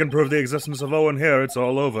 Unless I can prove the existence of Owen here, it's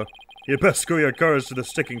all over. You best screw your courage to the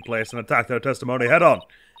sticking place and attack their testimony head on.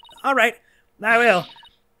 Alright, I will.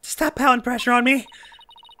 Stop piling pressure on me.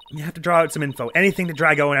 You have to draw out some info, anything to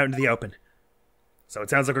drag Owen out into the open. So it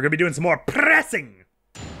sounds like we're going to be doing some more pressing.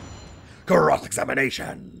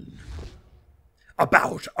 Cross-examination.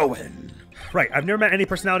 About Owen. Right, I've never met any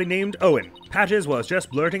personality named Owen. Patches was just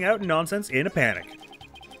blurting out nonsense in a panic.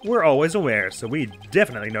 We're always aware, so we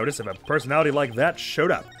definitely notice if a personality like that showed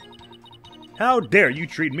up. How dare you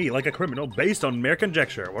treat me like a criminal based on mere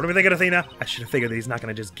conjecture? What do we think of Athena? I should have figured that he's not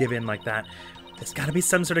going to just give in like that. There's got to be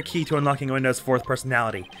some sort of key to unlocking Uendo's 4th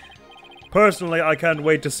personality. Personally, I can't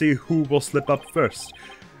wait to see who will slip up first.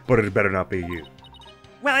 But it better not be you.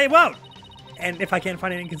 Well, it won't. And if I can't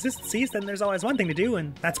find any inconsistencies, then there's always one thing to do,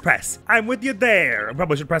 and that's press. I'm with you there. I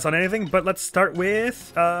probably should press on anything, but let's start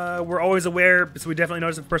with, we're always aware, so we definitely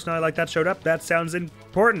noticed if a personality like that showed up. That sounds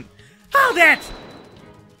important. Hold it!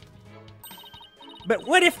 But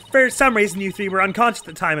what if, for some reason, you three were unconscious at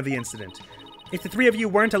the time of the incident? If the three of you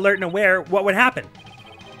weren't alert and aware, what would happen?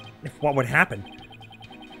 If what would happen?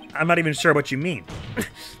 I'm not even sure what you mean.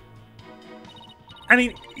 I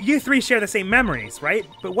mean, you three share the same memories, right?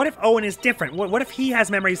 But what if Owen is different? What if he has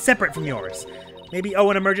memories separate from yours? Maybe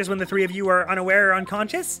Owen emerges when the three of you are unaware or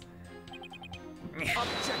unconscious?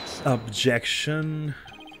 Objection.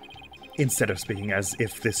 Instead of speaking as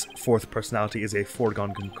if this fourth personality is a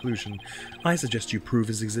foregone conclusion, I suggest you prove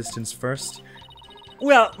his existence first.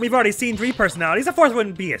 Well, we've already seen 3 personalities. A fourth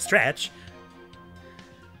wouldn't be a stretch.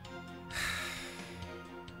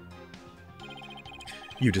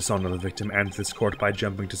 You dishonor the victim and this court by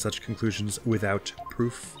jumping to such conclusions without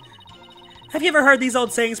proof. Have you ever heard these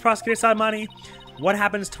old sayings, Prosecutor Sadmani? What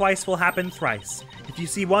happens twice will happen thrice. If you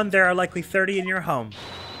see one, there are likely 30 in your home.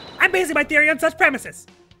 I'm basing my theory on such premises.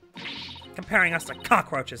 Comparing us to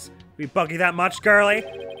cockroaches. We bug you that much, girly?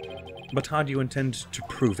 But how do you intend to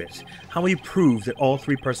prove it? How will you prove that all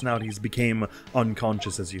 3 personalities became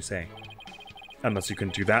unconscious, as you say? Unless you can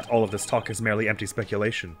do that, all of this talk is merely empty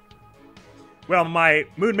speculation. Well, my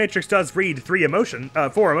mood matrix does read 4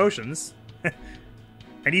 emotions.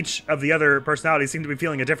 And each of the other personalities seem to be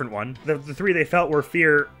feeling a different one. The 3 they felt were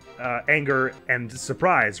fear, anger, and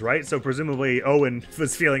surprise, right? So presumably Owen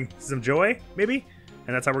was feeling some joy, maybe?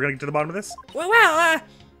 And that's how we're gonna get to the bottom of this?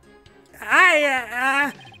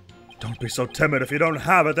 Don't be so timid. If you don't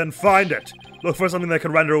have it, then find it. Look for something that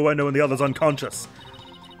can render a window when the other's unconscious.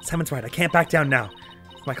 Simon's right. I can't back down now.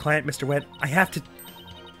 For my client, Mr. Wet, I have to...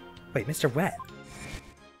 Wait, Mr. Wet?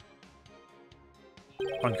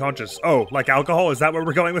 Unconscious. Oh, like alcohol? Is that where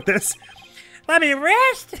we're going with this? Let me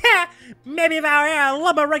rest? Maybe if I were a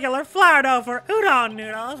little bit regular flour dough for udon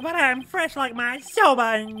noodles, but I'm fresh like my soba,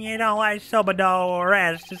 and you don't like soba dough or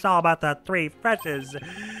rest. It's all about the 3 freshes.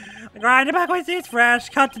 Grind the buckwheat seeds fresh,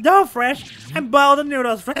 cut the dough fresh, and boil the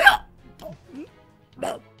noodles fresh.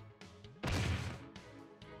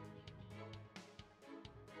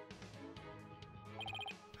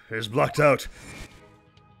 He's blocked out.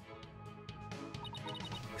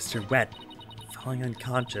 Mr. Wet, falling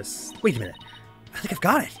unconscious. Wait a minute. I think I've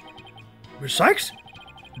got it. Miss Cykes?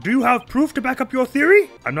 Do you have proof to back up your theory?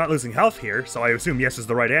 I'm not losing health here, so I assume yes is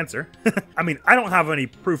the right answer. I mean, I don't have any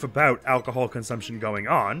proof about alcohol consumption going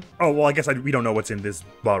on. Oh, well, I guess we don't know what's in this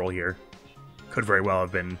bottle here. Could very well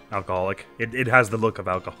have been alcoholic. It has the look of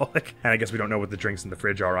alcoholic. And I guess we don't know what the drinks in the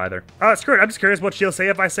fridge are either. Screw it, I'm just curious what she'll say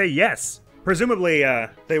if I say yes. Presumably,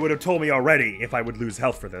 they would have told me already if I would lose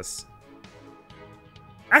health for this.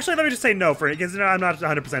 Actually, let me just say no for it, because I'm not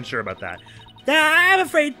 100% sure about that. I'm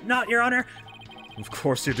afraid not, Your Honor. Of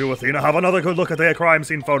course you do, Athena. Have another good look at their crime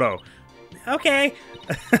scene photo. Okay.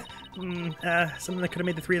 Something that could have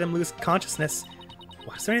made the 3 of them lose consciousness.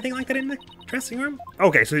 Was there anything like that in the dressing room?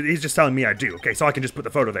 Okay, so he's just telling me I do. Okay, so I can just put the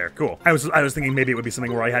photo there. Cool. I was thinking maybe it would be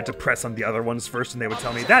something where I had to press on the other ones first, and they would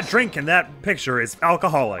tell me that drink in that picture is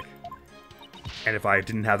alcoholic. And if I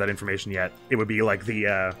didn't have that information yet, it would be like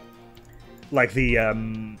the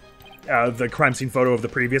crime scene photo of the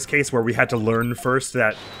previous case where we had to learn first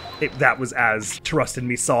that that was as Trust and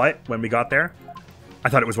me saw it when we got there. I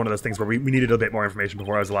thought it was one of those things where we needed a bit more information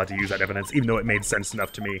before I was allowed to use that evidence, even though it made sense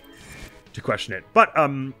enough to me to question it. But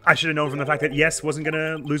I should have known from the fact that yes wasn't going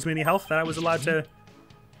to lose me any health that I was allowed to...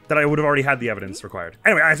 that I would have already had the evidence required.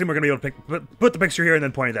 Anyway, I assume we're going to be able to put the picture here and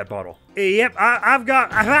then point at that bottle. Yep, I've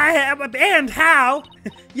got... And how?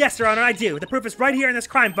 Yes, Your Honor, I do. The proof is right here in this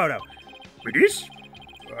crime photo. It is?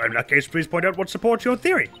 In that case, please point out what supports your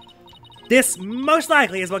theory. This most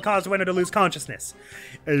likely is what caused Winner to lose consciousness.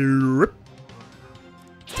 Take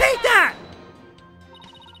that!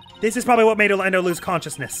 This is probably what made Orlando lose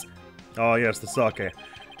consciousness. Oh yes, the sake.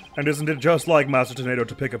 And isn't it just like Master Tornado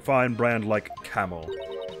to pick a fine brand like Camel?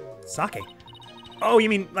 Sake? Oh, you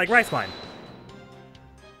mean like rice wine?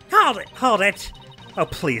 Hold it! Hold it! Oh,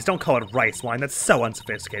 please, don't call it rice wine. That's so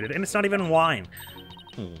unsophisticated, and it's not even wine.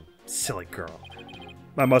 Silly girl.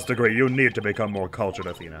 I must agree, you need to become more cultured,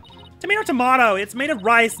 Athena. Tomato! It's made of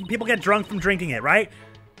rice, and people get drunk from drinking it, right?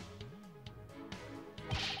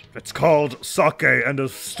 It's called sake and a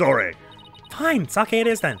story. Fine, sake it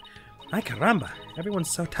is then. Ay caramba,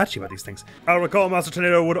 everyone's so touchy about these things. I recall Master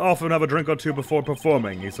Tornado would often have a drink or two before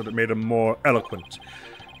performing. He said it made him more eloquent.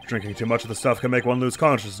 Drinking too much of the stuff can make one lose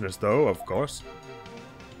consciousness, though, of course.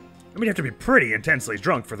 I mean, you have to be pretty intensely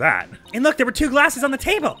drunk for that. And look, there were 2 glasses on the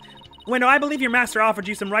table. Well, no, I believe your master offered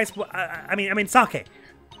you some rice... I mean, sake.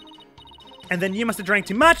 And then you must have drank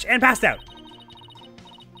too much and passed out.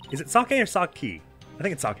 Is it sake or sake? I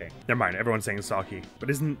think it's sake. Never mind, everyone's saying sake. But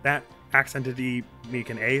isn't that accented to make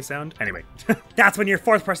an A sound? Anyway, that's when your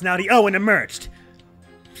fourth personality, Owen, emerged.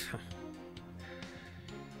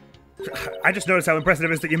 I just noticed how impressive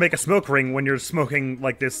it is that you make a smoke ring when you're smoking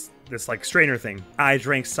like this like strainer thing. I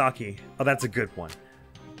drank sake. Oh, that's a good one.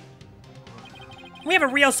 We have a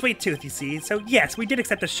real sweet tooth, you see, so yes, we did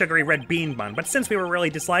accept a sugary red bean bun, but since we were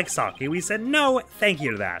really dislike sake, we said no, thank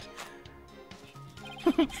you to that.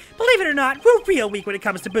 Believe it or not, we're real weak when it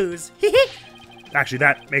comes to booze. Actually,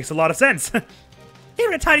 that makes a lot of sense.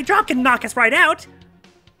 Even a tiny drop can knock us right out.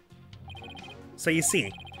 So you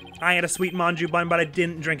see, I had a sweet manju bun, but I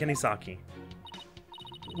didn't drink any sake.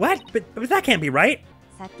 What? But that can't be right.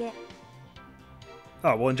 Sake.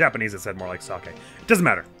 Oh, well, in Japanese it said more like sake. It doesn't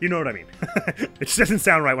matter. You know what I mean. It just doesn't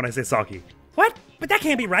sound right when I say sake. What? But that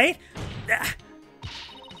can't be right.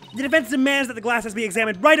 The defense demands that the glasses be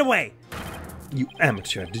examined right away. You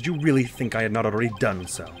amateur, did you really think I had not already done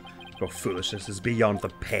so? Your foolishness is beyond the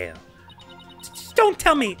pale. Don't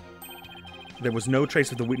tell me! There was no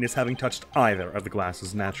trace of the witness having touched either of the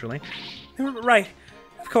glasses, naturally. Right,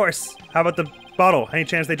 of course. How about the bottle? Any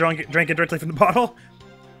chance they drank it directly from the bottle?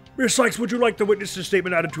 Miss Cykes, would you like the witness's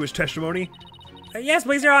statement added to his testimony? Yes,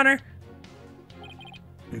 please, Your Honor.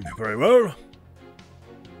 Very well.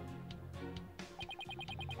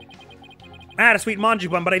 I had a sweet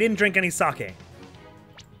manju bun, but I didn't drink any sake. Is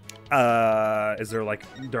there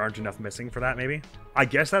there aren't enough missing for that, maybe? I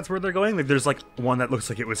guess that's where they're going. Like, there's one that looks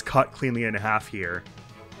like it was cut cleanly in half here,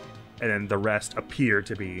 and then the rest appear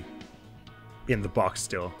to be in the box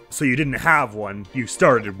still. So you didn't have one, you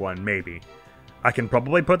started one, maybe. I can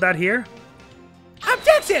probably put that here.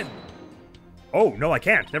 Objection! Oh, no, I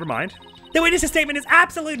can't. Never mind. The witness's statement is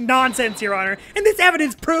absolute nonsense, Your Honor, and this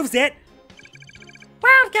evidence proves it.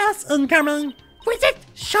 Wild gas incoming. Who is it?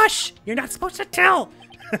 Shush! You're not supposed to tell.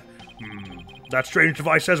 That strange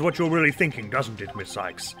device says what you're really thinking, doesn't it, Miss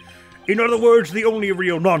Cykes? In other words, the only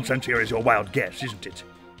real nonsense here is your wild guess, isn't it?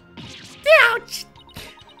 Ouch!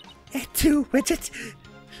 Two widget.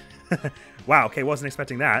 Wow, okay, wasn't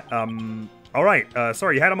expecting that. Alright,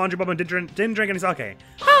 sorry, you had a manju bun and didn't drink any sake.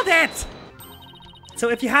 Hold it! So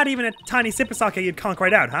if you had even a tiny sip of sake, you'd conk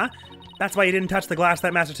right out, huh? That's why you didn't touch the glass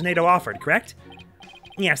that Master Tornado offered, correct?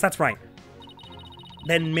 Yes, that's right.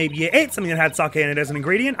 Then maybe you ate something that had sake in it as an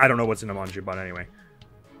ingredient? I don't know what's in a manju bun anyway.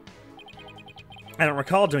 I don't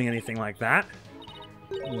recall doing anything like that.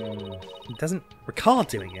 He doesn't recall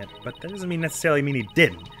doing it, but that doesn't necessarily mean he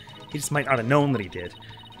didn't. He just might not have known that he did.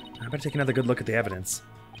 I better take another good look at the evidence.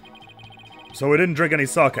 So we didn't drink any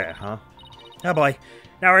sake, huh? Oh boy,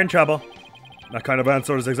 now we're in trouble. That kind of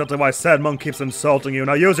answer is exactly why Sad Monk keeps insulting you.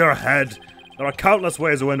 Now use your head! There are countless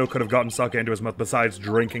ways a window could have gotten sake into his mouth besides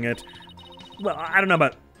drinking it. Well, I don't know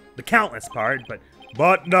about the countless part, but...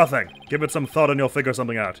 But nothing! Give it some thought and you'll figure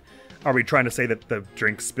something out. Are we trying to say that the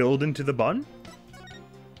drink spilled into the bun?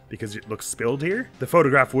 Because it looks spilled here? The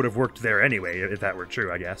photograph would have worked there anyway, if that were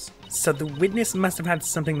true, I guess. So the witness must have had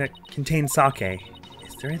something that contained sake.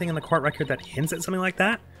 Is there anything in the court record that hints at something like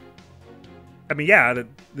that? I mean, yeah,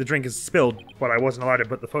 the drink is spilled, but I wasn't allowed to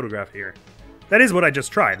put the photograph here. That is what I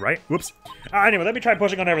just tried, right? Whoops. Anyway, let me try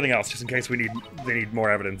pushing on everything else, just in case they need more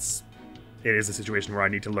evidence. It is a situation where I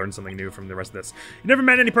need to learn something new from the rest of this. You never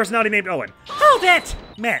met any personality named Owen. Hold it!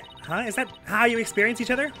 Met, huh? Is that how you experience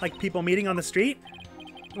each other? Like people meeting on the street?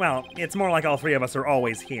 Well, it's more like all three of us are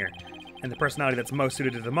always here. And the personality that's most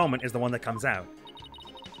suited to the moment is the one that comes out.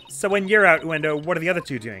 So when you're out, Uendo, what are the other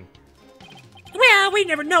two doing? Well, we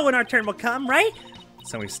never know when our turn will come, right?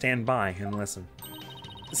 So we stand by and listen.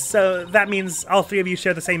 So that means all three of you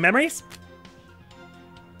share the same memories?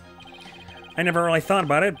 I never really thought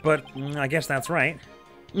about it, but I guess that's right.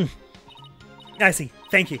 I see.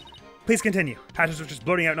 Thank you. Please continue. Patches was just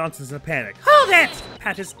blurting out nonsense in a panic. Hold it!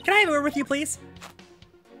 Patches, can I have a word with you, please?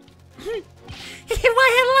 Why,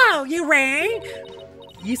 hello, you rang?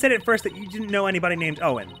 You said at first that you didn't know anybody named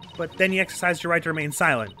Owen, but then you exercised your right to remain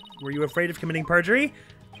silent. Were you afraid of committing perjury?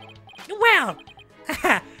 Well,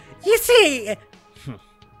 you see...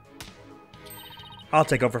 I'll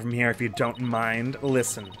take over from here if you don't mind.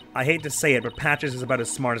 Listen, I hate to say it, but Patches is about as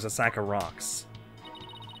smart as a sack of rocks.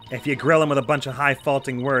 If you grill him with a bunch of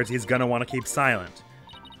high-faulting words, he's gonna want to keep silent.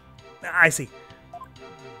 I see.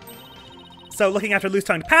 So looking after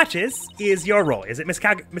loose-tongued Patches is your role. Is it Miss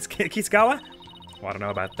Kisagawa? Well, I don't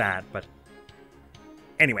know about that, but...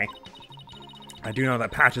 Anyway. I do know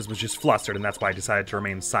that Patches was just flustered, and that's why I decided to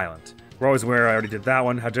remain silent. We're always aware I already did that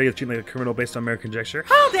one. How dare you treat me like a criminal based on mere conjecture?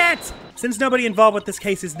 Hold it! Since nobody involved with this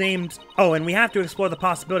case is named Owen, we have to explore the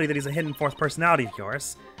possibility that he's a hidden fourth personality of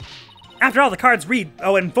yours. After all, the cards read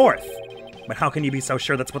Owen 4th. But how can you be so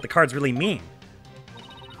sure that's what the cards really mean?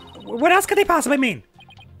 What else could they possibly mean?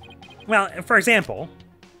 Well, for example,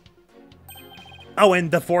 Owen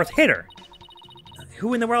the 4th hitter.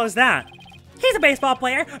 Who in the world is that? He's a baseball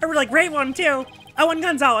player, a really great one too. Owen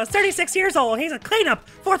Gonzalez, 36 years old. He's a cleanup,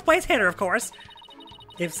 4th place hitter, of course.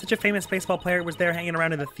 If such a famous baseball player was there hanging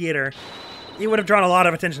around in the theater, he would have drawn a lot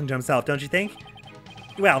of attention to himself, don't you think?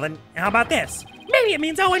 Well, then, how about this? Maybe it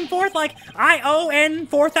means Owen 4th, like ION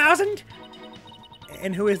 4000?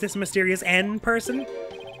 And who is this mysterious N person?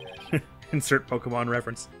 Insert Pokemon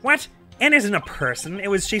reference. What? N isn't a person. It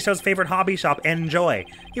was Shisho's favorite hobby shop, Enjoy.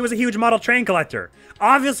 He was a huge model train collector.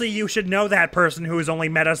 Obviously, you should know that person who has only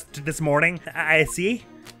met us this morning. I see.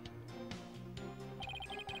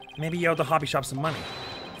 Maybe he owed the hobby shop some money.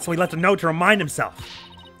 So he left a note to remind himself.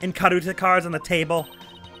 And Karuta cards on the table.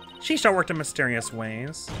 Shisho worked in mysterious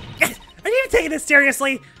ways. Are you even taking this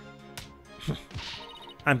seriously?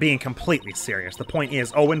 I'm being completely serious. The point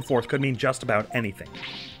is, Owen 4th could mean just about anything.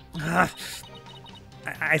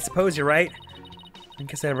 I suppose you're right. I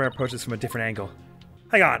guess I ever approach this from a different angle.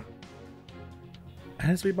 Hang on.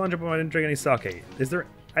 Has to be Bonjour, I didn't drink any sake. Is there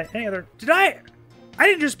any other... I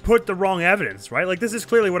didn't just put the wrong evidence, right? Like, this is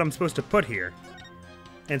clearly what I'm supposed to put here.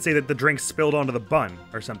 And say that the drink spilled onto the bun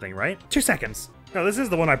or something, right? 2 seconds. No, this is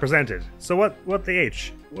the one I presented. So what the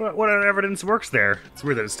H? What evidence works there? It's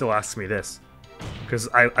weird that it still asks me this. Because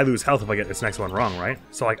I lose health if I get this next one wrong, right?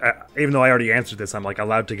 So, like, even though I already answered this, I'm, like,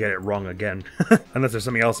 allowed to get it wrong again. Unless there's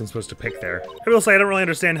something else I'm supposed to pick there. I will say I don't really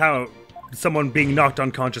understand how someone being knocked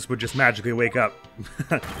unconscious would just magically wake up.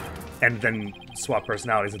 And then swap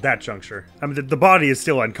personalities at that juncture. I mean, the body is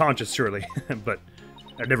still unconscious, surely. But,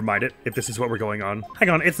 never mind it, if this is what we're going on. Hang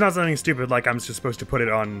on, it's not something stupid like I'm just supposed to put it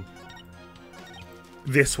on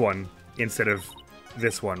this one instead of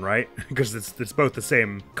this one, right? Because it's both the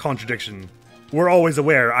same contradiction. We're always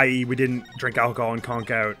aware, i.e. we didn't drink alcohol and conk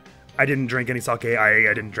out. I didn't drink any sake, i.e.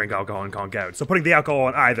 I didn't drink alcohol and conk out. So putting the alcohol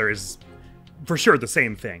on either is for sure the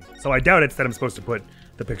same thing. So I doubt it's that I'm supposed to put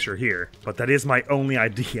the picture here, but that is my only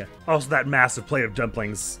idea. Also, that massive plate of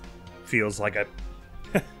dumplings feels like a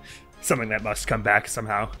something that must come back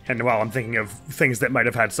somehow. And while I'm thinking of things that might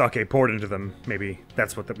have had sake poured into them, maybe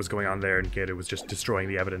that's what was going on there, and it was just destroying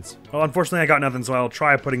the evidence. Well, unfortunately I got nothing, so I'll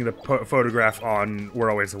try putting the photograph on We're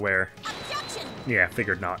Always Aware. Objection! Yeah,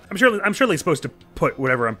 figured not. I'm surely supposed to put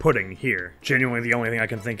whatever I'm putting here. Genuinely, the only thing I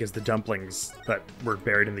can think is the dumplings that were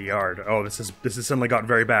buried in the yard. Oh, this has suddenly got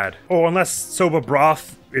very bad. Oh, unless soba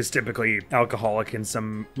broth is typically alcoholic in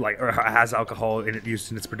some, like, or has alcohol in it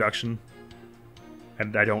used in its production.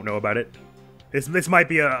 And I don't know about it. This might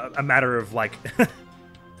be a matter of, like,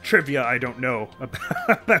 trivia I don't know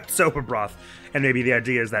about soba broth. And maybe the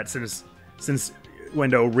idea is that since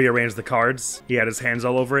Wendo rearranged the cards, he had his hands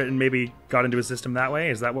all over it and maybe got into his system that way?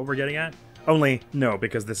 Is that what we're getting at? Only, no,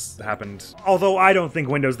 because this happened. Although I don't think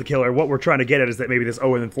Wendo's the killer, what we're trying to get at is that maybe this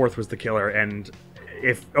Owen 4th was the killer, and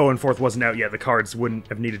if Owen 4th wasn't out yet, the cards wouldn't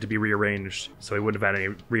have needed to be rearranged, so he wouldn't have had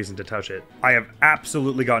any reason to touch it. I have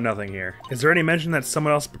absolutely got nothing here. Is there any mention that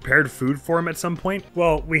someone else prepared food for him at some point?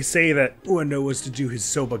 Well, we say that Wendo was to do his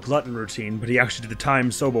soba glutton routine, but he actually did the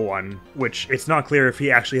timed soba one, which it's not clear if he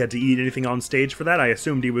actually had to eat anything on stage for that. I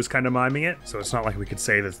assumed he was kind of miming it, so it's not like we could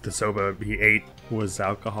say that the soba he ate was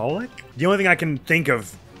alcoholic. The only thing I can think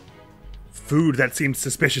of food that seemed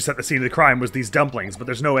suspicious at the scene of the crime was these dumplings, but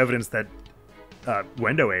there's no evidence that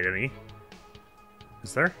Wendo ate any.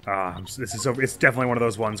 Is there? It's definitely one of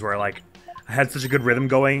those ones where, like, I had such a good rhythm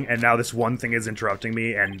going, and now this one thing is interrupting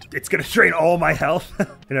me, and it's gonna drain all my health.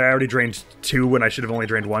 And I already drained 2 when I should have only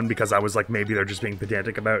drained 1 because I was like, maybe they're just being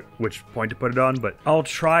pedantic about which point to put it on. But I'll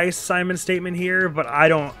try Simon's statement here, but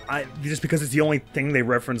just because it's the only thing they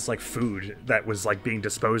reference, like, food that was, like, being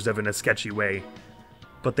disposed of in a sketchy way.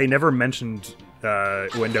 But they never mentioned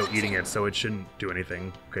Wendo eating it, so it shouldn't do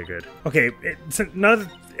anything. Okay, good. Okay,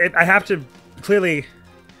 I have to clearly,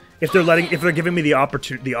 if they're giving me the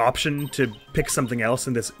option to pick something else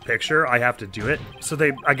in this picture, I have to do it. So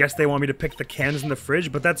I guess they want me to pick the cans in the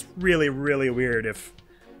fridge, but that's really, really weird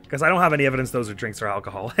because I don't have any evidence those drinks are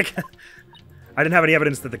alcoholic. I didn't have any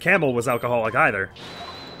evidence that the camel was alcoholic either.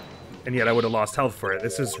 And yet I would have lost health for it.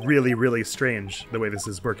 This is really, really strange, the way this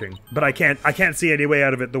is working. But I can't see any way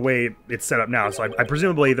out of it the way it's set up now. So I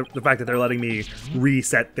presumably, the fact that they're letting me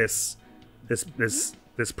reset this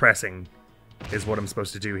pressing is what I'm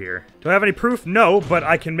supposed to do here. Do I have any proof? No, but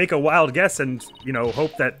I can make a wild guess and, you know,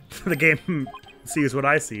 hope that the game sees what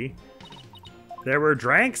I see. There were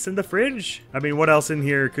drinks in the fridge. I mean, what else in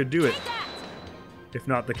here could do it? If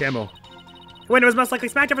not the camel. Wendo was most likely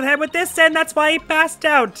smacked over the head with this, and that's why he passed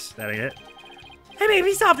out. That ain't it. I may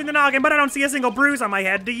be soft in the noggin, but I don't see a single bruise on my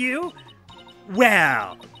head, do you?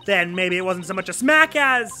 Well, then maybe it wasn't so much a smack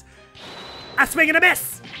as a swing and a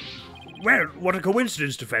miss. Well, what a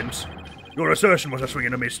coincidence, Defense. Your assertion was a swing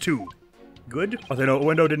and a miss, too. Good. Athena,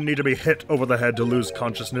 Window didn't need to be hit over the head to lose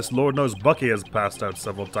consciousness. Lord knows Bucky has passed out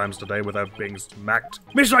several times today without being smacked.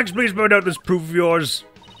 Miss Cykes, please burn out this proof of yours.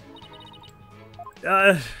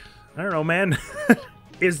 I don't know, man.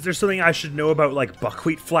 Is there something I should know about, like,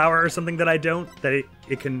 buckwheat flour or something that I don't? That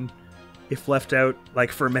it can, if left out,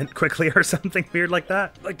 like, ferment quickly or something weird like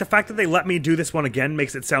that? Like, the fact that they let me do this one again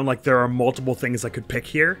makes it sound like there are multiple things I could pick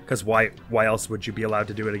here, because why else would you be allowed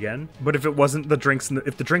to do it again? But if it wasn't the drinks,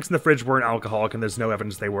 if the drinks in the fridge weren't alcoholic and there's no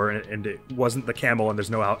evidence they were, and it wasn't the camel and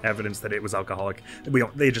there's no evidence that it was alcoholic,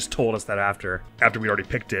 they just told us that after we already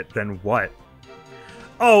picked it, then what?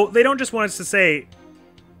 Oh, they don't just want us to say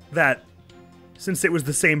that since it was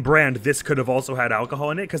the same brand, this could have also had alcohol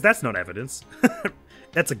in it, because that's not evidence.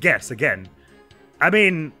 That's a guess, again. I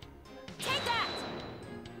mean... Take that!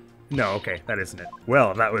 No, okay, that isn't it.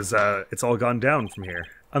 Well, that was, it's all gone down from here.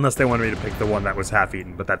 Unless they wanted me to pick the one that was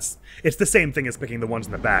half-eaten, but it's the same thing as picking the ones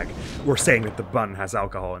in the bag. We're saying that the bun has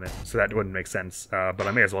alcohol in it, so that wouldn't make sense. But I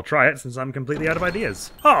may as well try it, since I'm completely out of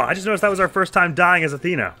ideas. Oh, I just noticed that was our first time dying as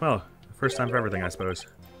Athena. Well, first time for everything, I suppose.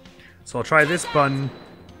 So I'll try this bun.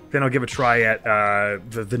 Then I'll give a try at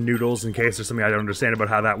the noodles in case there's something I don't understand about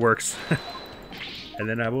how that works. And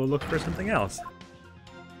then I will look for something else.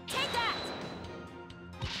 Take that!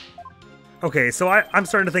 Okay, so I'm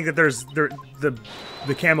starting to think that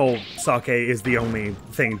the camel sake is the only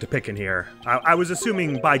thing to pick in here. I was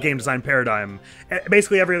assuming by game design paradigm,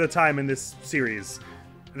 basically every other time in this series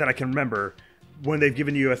that I can remember, when they've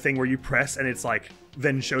given you a thing where you press and it's like,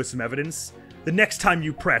 then show some evidence, the next time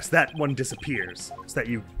you press, that one disappears. So that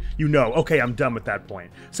you know, okay, I'm done with that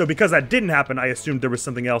point. So because that didn't happen, I assumed there was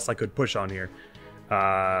something else I could push on here.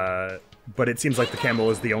 But it seems like the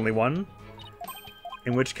camel is the only one.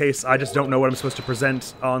 In which case, I just don't know what I'm supposed to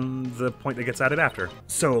present on the point that gets added after.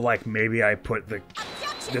 So, like, maybe I put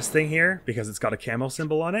this thing here because it's got a camel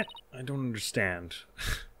symbol on it? I don't understand.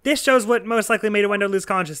 This shows what most likely made a window lose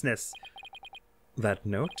consciousness. That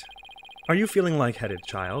note? Are you feeling lightheaded,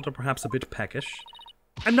 child, or perhaps a bit peckish?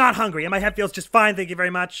 I'm not hungry, and my head feels just fine, thank you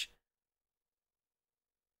very much.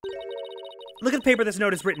 Look at the paper this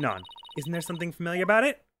note is written on. Isn't there something familiar about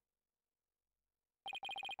it?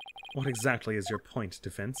 What exactly is your point,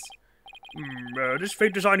 Defense? This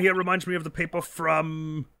fake design here reminds me of the paper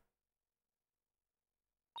from...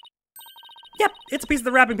 Yep, it's a piece of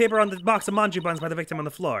the wrapping paper on the box of manju buns by the victim on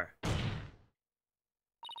the floor.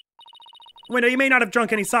 Window, you may not have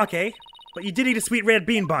drunk any sake, but you did eat a sweet red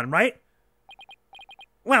bean bun, right?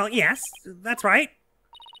 Well, yes, that's right.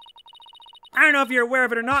 I don't know if you're aware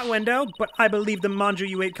of it or not, Window, but I believe the manju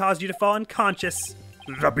you ate caused you to fall unconscious.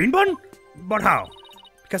 The bean bun? But how?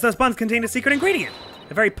 Because those buns contained a secret ingredient.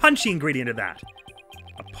 A very punchy ingredient of that.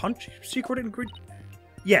 A punchy secret ingredient?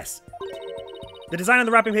 Yes. The design on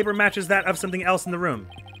the wrapping paper matches that of something else in the room.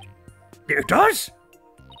 It does?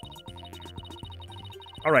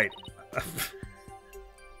 Alright.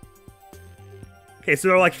 Okay, so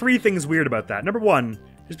there are like 3 things weird about that. Number 1,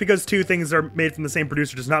 just because 2 things are made from the same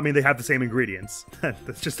producer does not mean they have the same ingredients.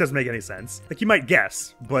 That just doesn't make any sense. Like, you might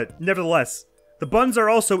guess, but nevertheless, the buns are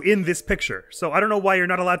also in this picture, so I don't know why you're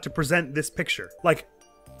not allowed to present this picture. Like,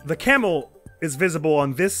 the camel is visible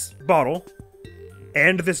on this bottle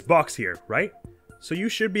and this box here, right? So you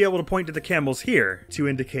should be able to point to the camels here to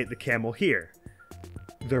indicate the camel here.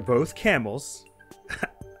 They're both camels.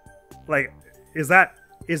 Like, is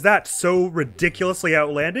that so ridiculously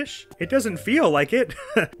outlandish? It doesn't feel like it.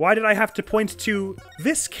 Why did I have to point to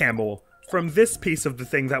this camel from this piece of the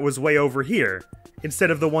thing that was way over here,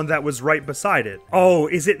 instead of the one that was right beside it? Oh,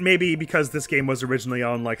 is it maybe because this game was originally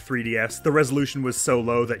on, like, 3DS, the resolution was so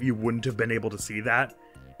low that you wouldn't have been able to see that?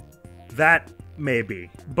 That, maybe.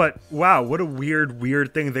 But, wow, what a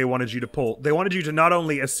weird thing they wanted you to pull. They wanted you to not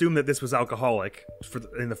only assume that this was alcoholic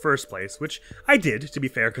in the first place, which I did, to be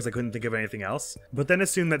fair, because I couldn't think of anything else, but then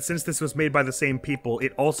assume that since this was made by the same people,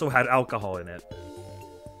 it also had alcohol in it.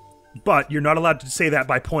 But you're not allowed to say that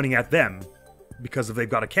by pointing at them, because they've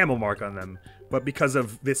got a camel mark on them, but because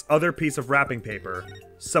of this other piece of wrapping paper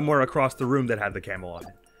somewhere across the room that had the camel on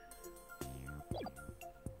it.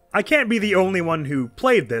 I can't be the only one who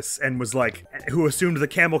played this and was like, who assumed the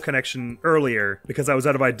camel connection earlier because I was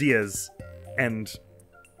out of ideas and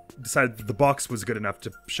decided that the box was good enough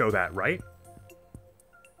to show that, right?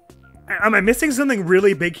 Am I missing something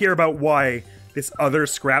really big here about why this other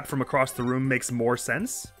scrap from across the room makes more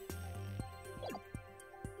sense?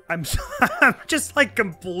 I'm just like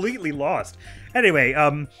completely lost. Anyway,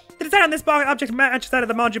 to decide on this object matches that of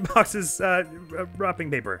the Manju box's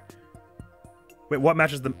wrapping paper. Wait, what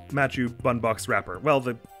matches the Manju bun box wrapper? Well,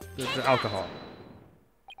 the alcohol.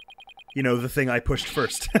 You know, the thing I pushed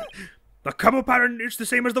first. The camo pattern is the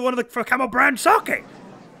same as the one for camo brand sake.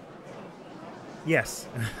 Yes,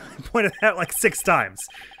 I pointed it out like 6 times.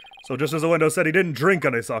 So just as the window said he didn't drink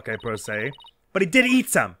any sake per se, but he did eat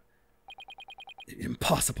some.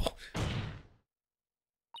 Impossible.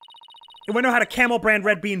 The window had a camel brand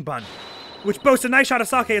red bean bun, which boasts a nice shot of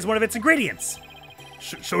sake as one of its ingredients.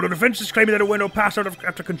 So the defense is claiming that a window passed out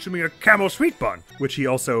after consuming a camel sweet bun, which he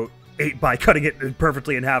also ate by cutting it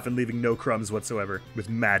perfectly in half and leaving no crumbs whatsoever with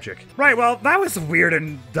magic. Right, well, that was weird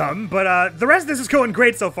and dumb, but the rest of this is going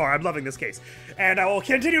great so far. I'm loving this case. And I will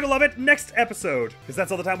continue to love it next episode, because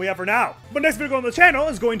that's all the time we have for now. But next video on the channel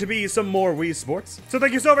is going to be some more Wii Sports. So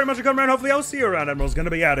thank you so very much for coming around. Hopefully I'll see you around. Admiral's gonna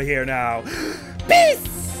be out of here now. Peace!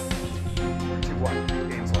 2-1,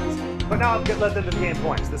 games lost. But now I'll let them to gain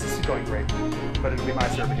points. This is going great. But it'll be my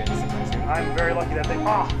serve again soon. I'm very lucky that they...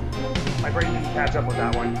 my brain didn't catch up with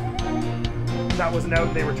that one. That was an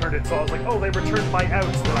out, they returned it, so I was like, oh, they returned my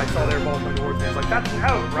outs. Then I saw their ball come towards me. I was like, that's an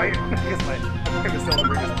out, right? I guess my brain was still in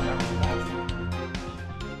the previous one.